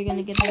realize you're going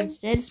to get there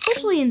instead,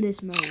 especially in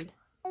this mode.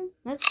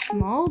 That's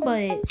small,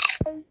 but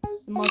the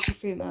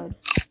multi-free mode.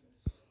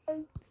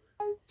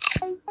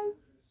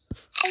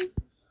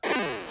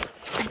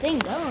 Dang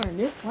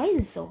darn, why is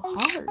this so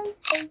hard?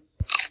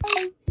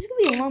 This is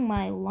going to be along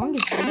my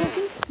longest video. I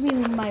think this is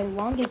going to be my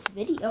longest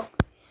video.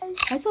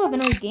 I still have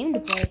another game to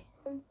play.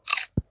 I'm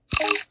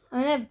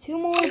going to have 2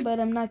 more, but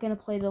I'm not going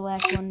to play the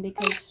last one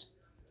because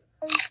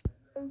it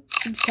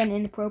seems kind of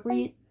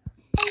inappropriate.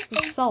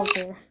 It's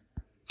Solitaire.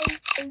 I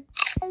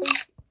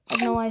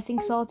don't know why I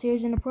think Solitaire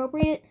is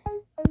inappropriate,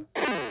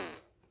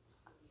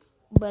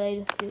 but I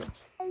just do.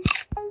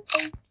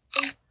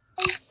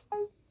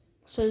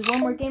 So there's 1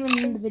 more game and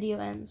then the video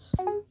ends.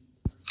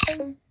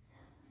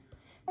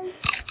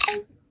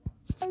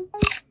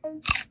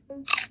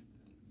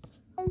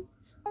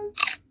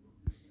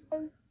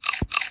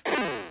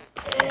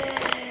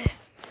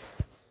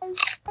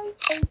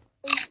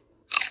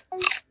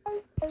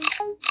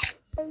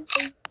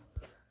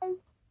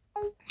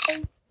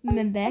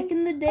 And back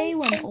in the day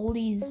when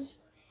oldies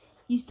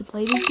used to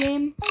play this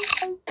game,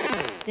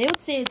 they would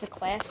say it's a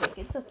classic.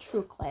 It's a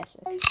true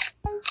classic.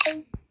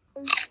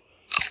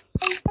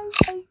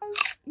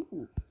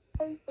 Ooh.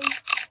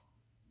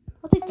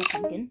 I'll take the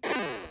pumpkin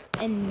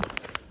and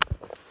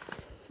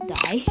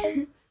die.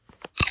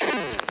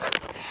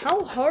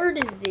 How hard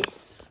is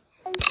this?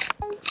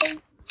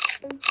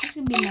 This is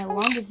gonna be my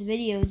longest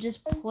video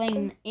just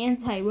playing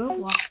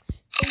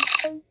anti-Roblox.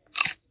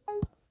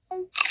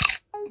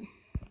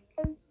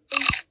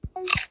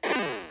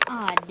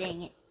 Ah,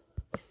 dang it.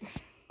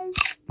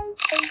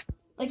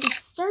 Like, it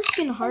starts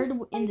getting hard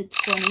in the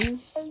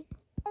 20s.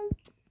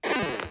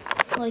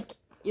 Like,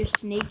 your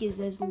snake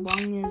is as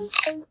long as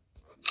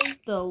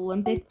the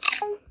Olympic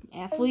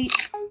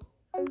athlete.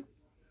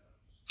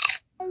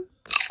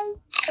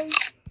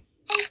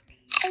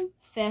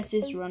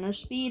 Fastest runner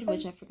speed,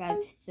 which I forgot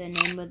the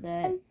name of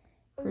that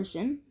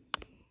person.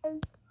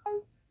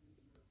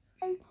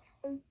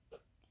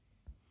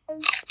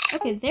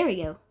 Okay, there we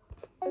go.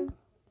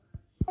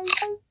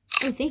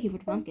 Oh, thank you for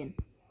the pumpkin.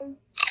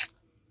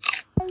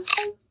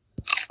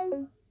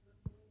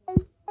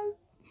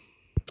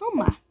 Oh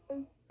my.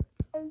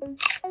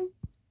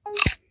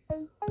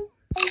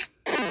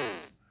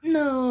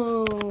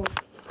 No.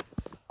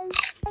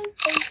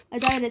 I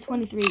died at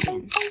 23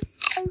 again.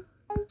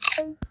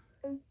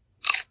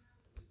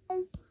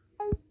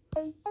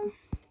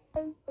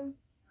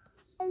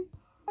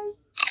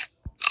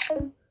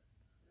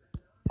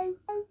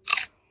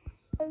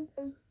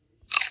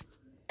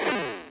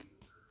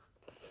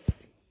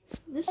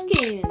 This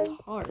game is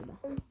hard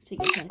to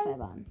get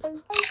 25 on.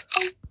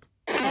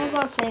 As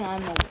I was saying,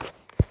 I'm like...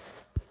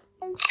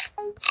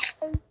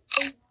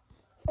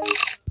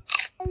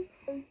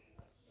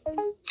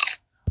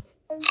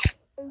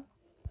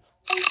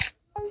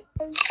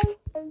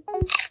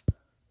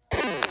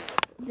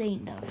 They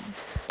know.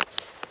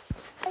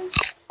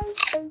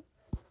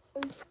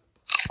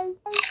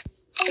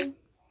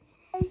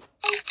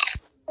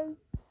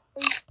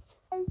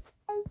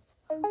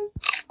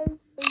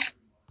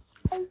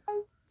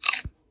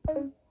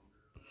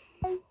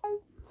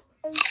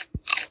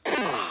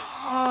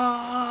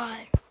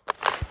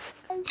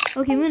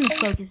 Okay, I'm gonna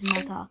focus and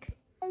not talk.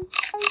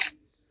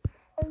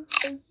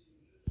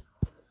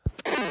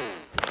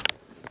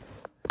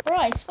 Bro,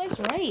 I swiped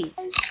right.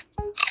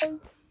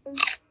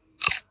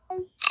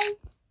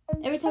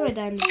 Every time I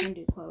die, I'm just gonna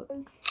do a quote.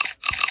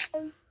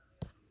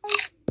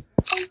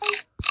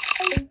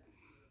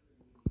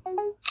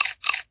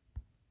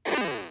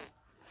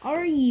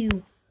 Are you?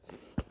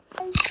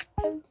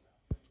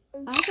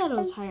 I thought it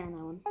was higher on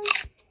that one.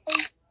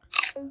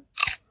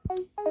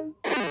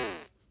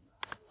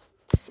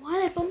 Why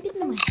did I bump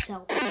into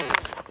myself?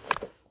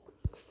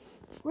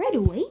 Right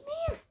away,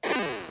 man?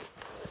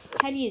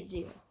 How do you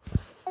do?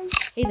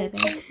 Hey, that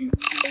thing.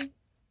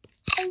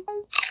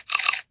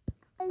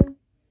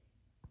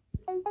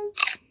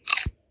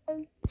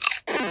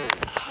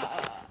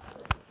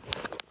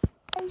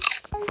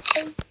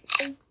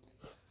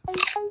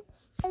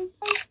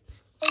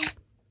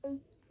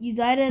 You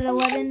died at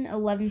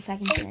 11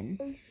 seconds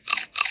in.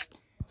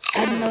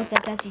 I don't know if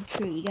that's actually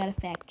true. You gotta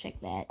fact check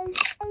that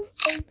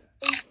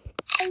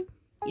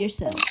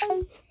yourself.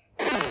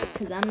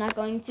 Because I'm not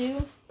going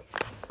to.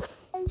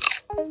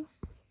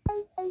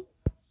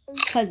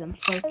 Because I'm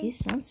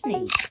focused on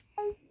Snake.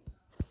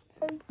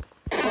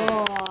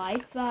 Oh, I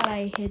thought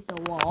I hit the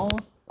wall.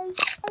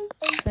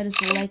 So I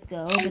just let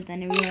go, but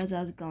then I realized I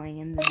was going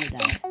and then I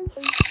died.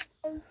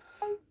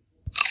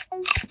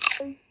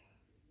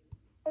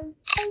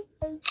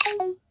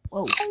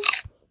 Whoa.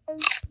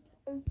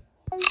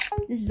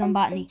 This is on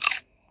botany.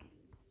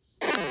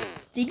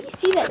 Did you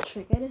see that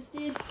trick I just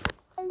did?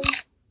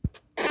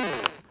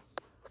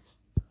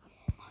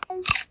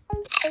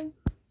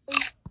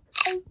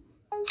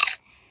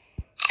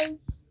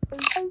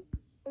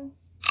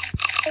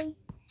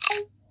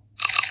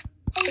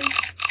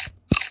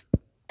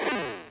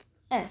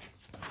 F.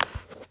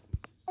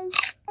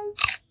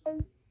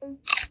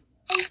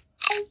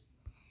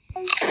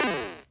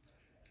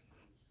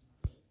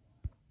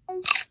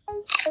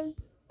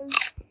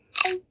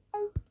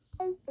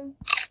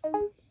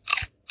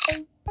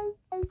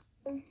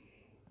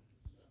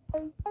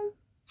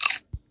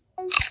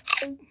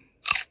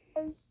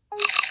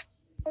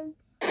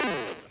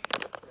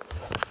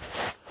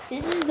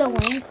 This is the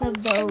length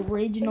of the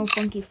original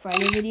Funky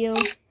Friday video.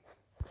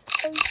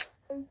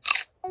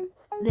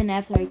 Then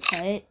after I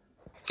cut it.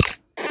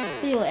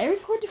 Yo, I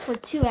recorded for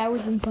 2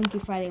 hours in Funky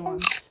Friday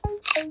once.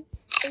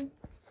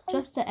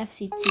 Just the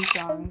FC2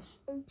 songs.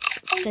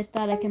 Which I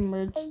thought I can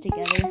merge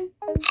together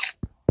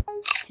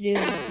to do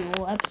a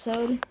dual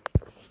episode.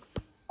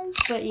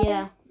 But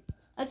yeah,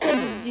 I decided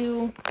to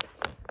do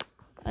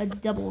a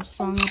double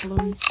song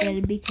upload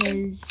instead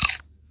because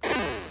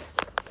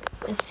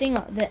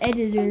the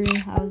editor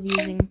I was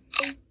using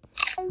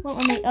won't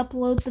let me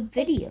upload the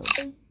video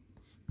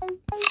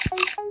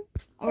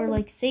or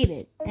like save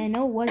it, and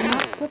no, it was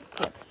not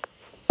Flipkit.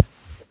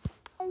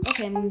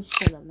 Okay, I'm gonna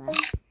shut up now.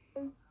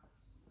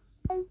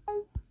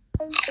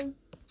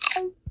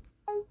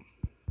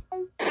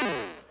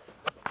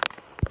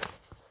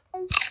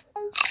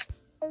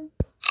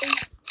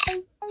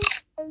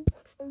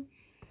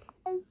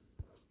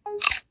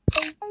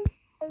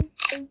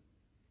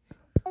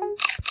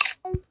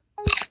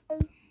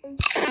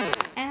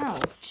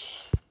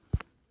 Ouch.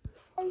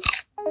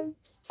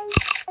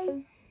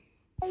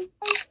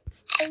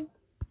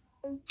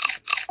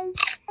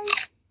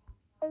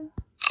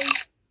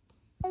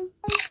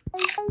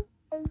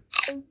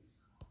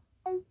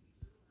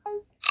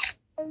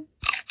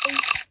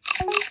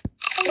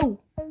 Oh,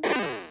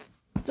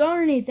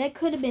 darn it, that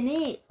could have been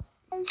it.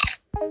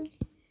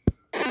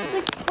 It's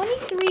like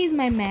 23 is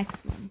my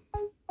maximum.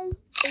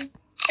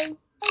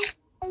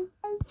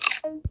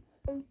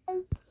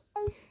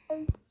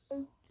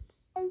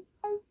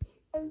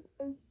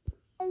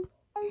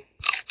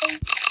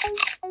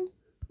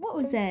 What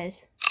was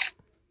that?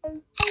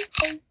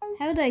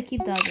 How did I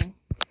keep dodging?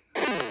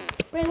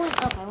 Wait, I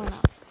went up, I went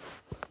up.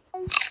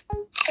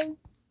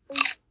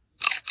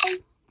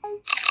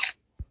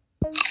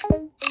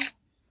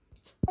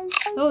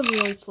 That was a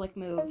really slick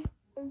move.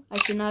 I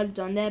should not have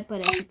done that,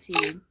 but I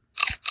succeeded.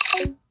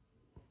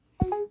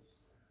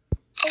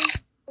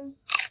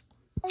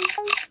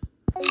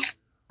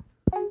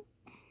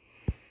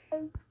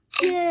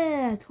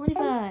 Yeah,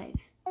 25.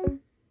 Can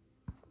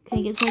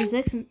I get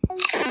 26?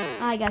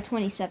 I got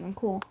 27.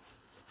 Cool.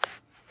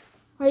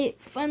 Alright,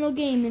 final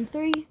game in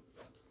 3,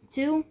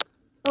 2.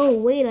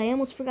 Oh, wait, I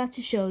almost forgot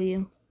to show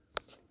you.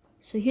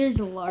 So here's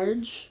a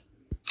large.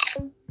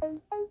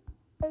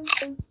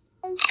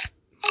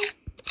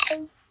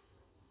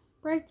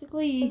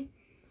 practically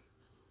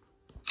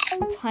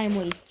a time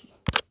waste.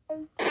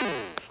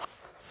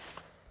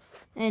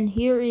 And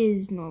here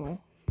is normal.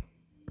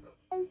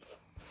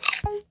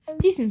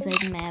 Decent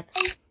sized map.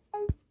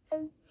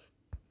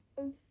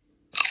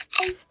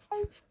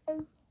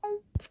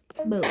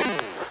 Boom.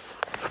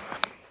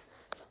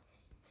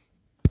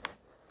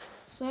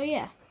 So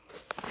yeah.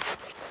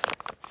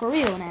 For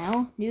real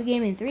now. New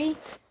game in 3,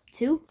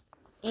 2,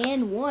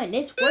 and 1.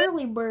 It's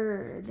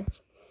Whirlybird.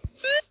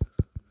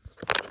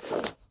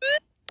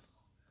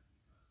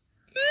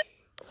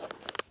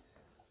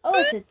 Oh,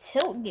 it's a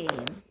tilt game.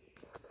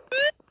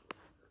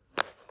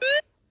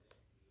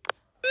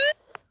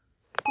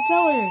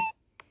 Propeller.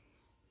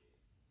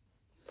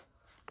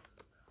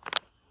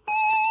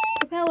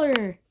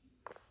 Propeller.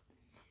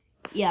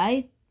 Yeah,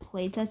 I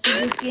play tested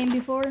this game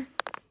before.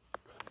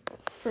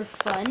 For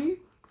fun.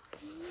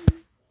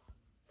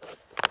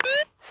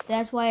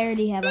 That's why I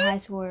already have a high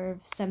score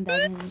of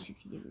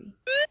 7,163.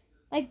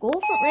 My goal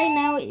for right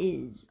now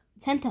is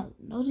 10,000.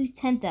 I'll do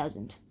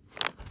 10,000.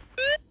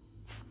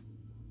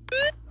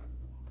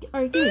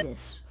 Alright, give me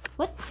this.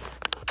 What?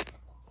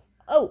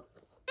 Oh.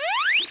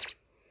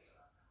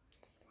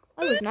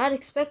 I was not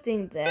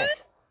expecting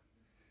that.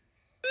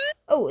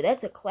 Oh,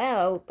 that's a cloud.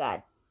 Oh,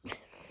 God.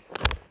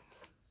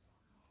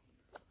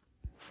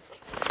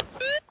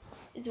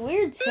 It's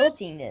weird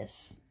tilting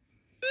this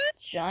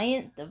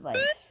giant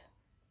device.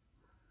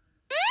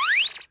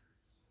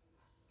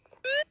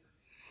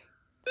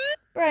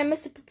 Bro, I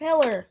missed a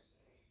propeller.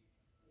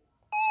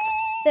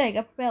 There, I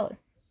got propeller.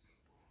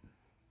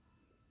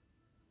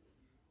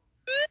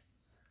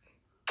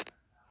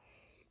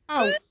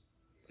 Ow.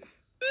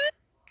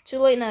 Too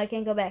late now, I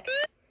can't go back.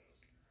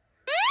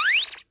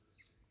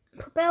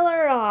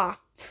 Propeller, ah,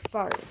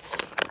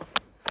 farts.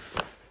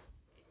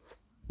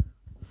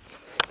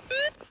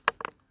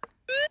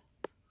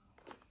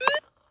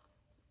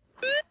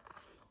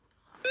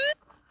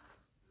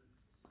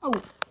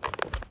 Oh.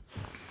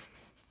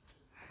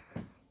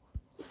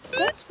 It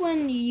sucks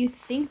when you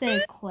think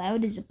that a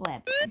cloud is a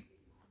platform.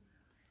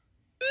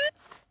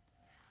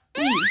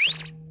 Ooh.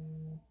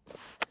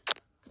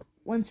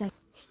 1 second.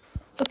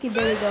 Okay,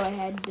 there we go. I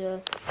had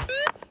to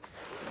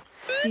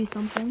do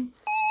something.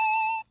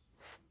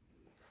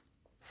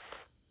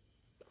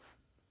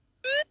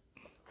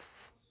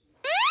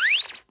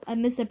 I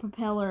missed a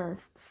propeller,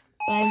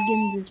 but I'm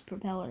getting this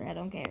propeller. I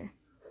don't care.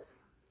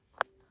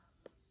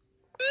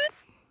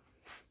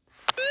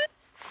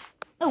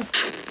 Oh!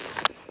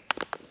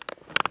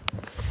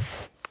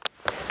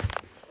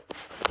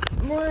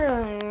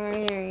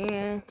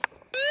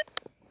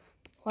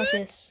 Watch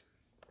this.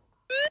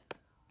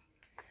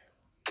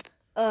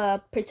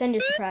 Pretend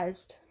you're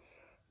surprised.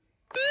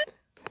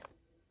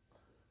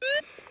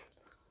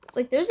 It's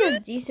like there's a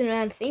decent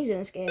amount of things in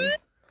this game.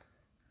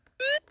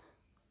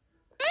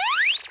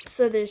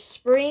 So there's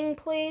spring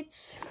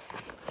plates.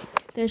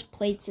 There's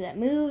plates that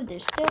move.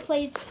 There's still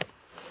plates.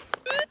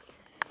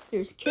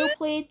 There's kill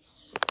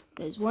plates.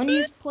 There's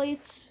one-use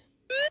plates.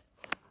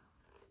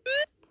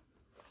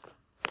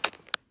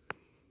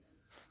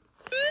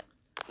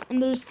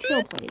 And there's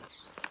kill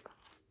plates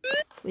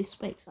with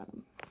spikes on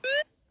them.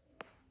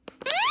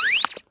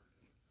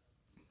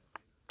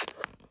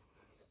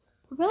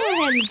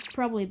 Propeller head is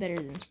probably better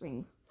than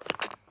spring.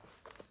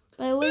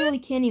 But I literally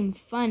can't even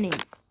find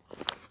it.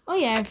 Oh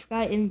yeah, I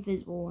forgot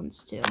invisible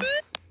ones too.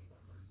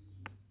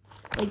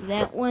 Like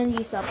that one,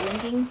 you stop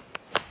blinking.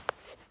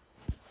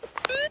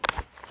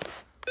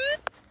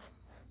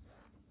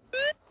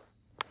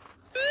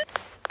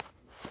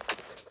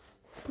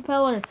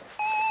 Propeller.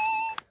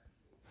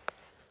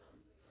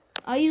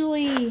 I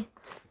usually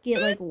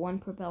get like 1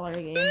 propeller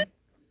a game.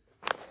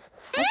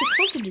 That's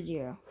closer to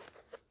 0.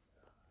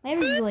 My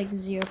average is like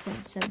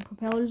 0.7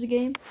 propellers a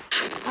game.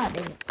 Ah,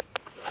 dang it.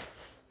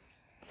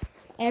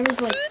 I average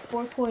like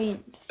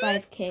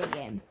 4.5k a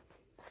game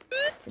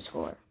for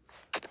score.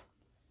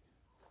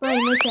 Right,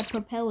 I missed that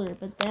propeller,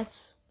 but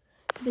that's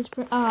this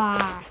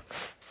ah.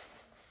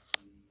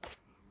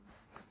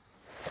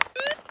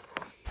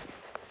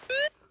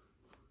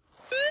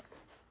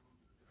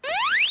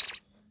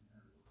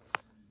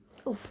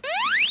 Oh.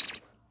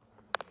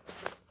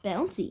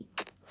 Bouncy.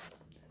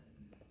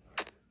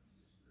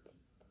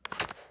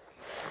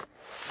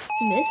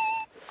 Miss.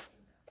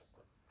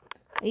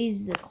 I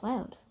used the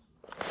cloud.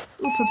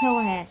 Ooh,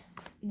 propeller hat.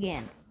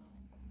 Again.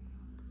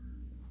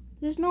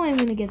 There's no way I'm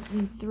gonna get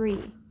in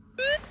 3.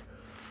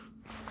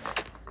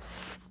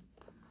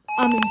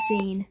 I'm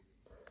insane.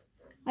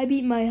 I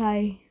beat my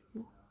high.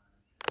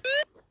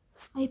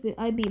 I beat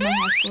my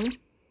high score.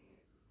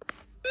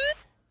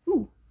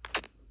 Ooh.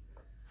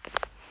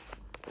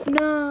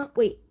 No,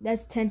 wait,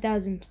 that's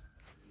 10,000.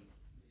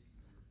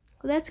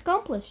 Well, that's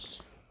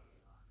accomplished.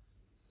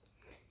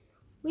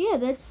 Well, yeah,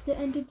 that's the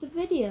end of the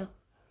video.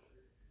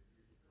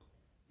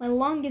 My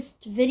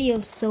longest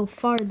video so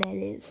far, that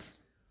is.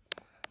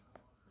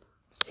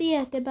 See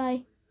ya,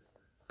 goodbye.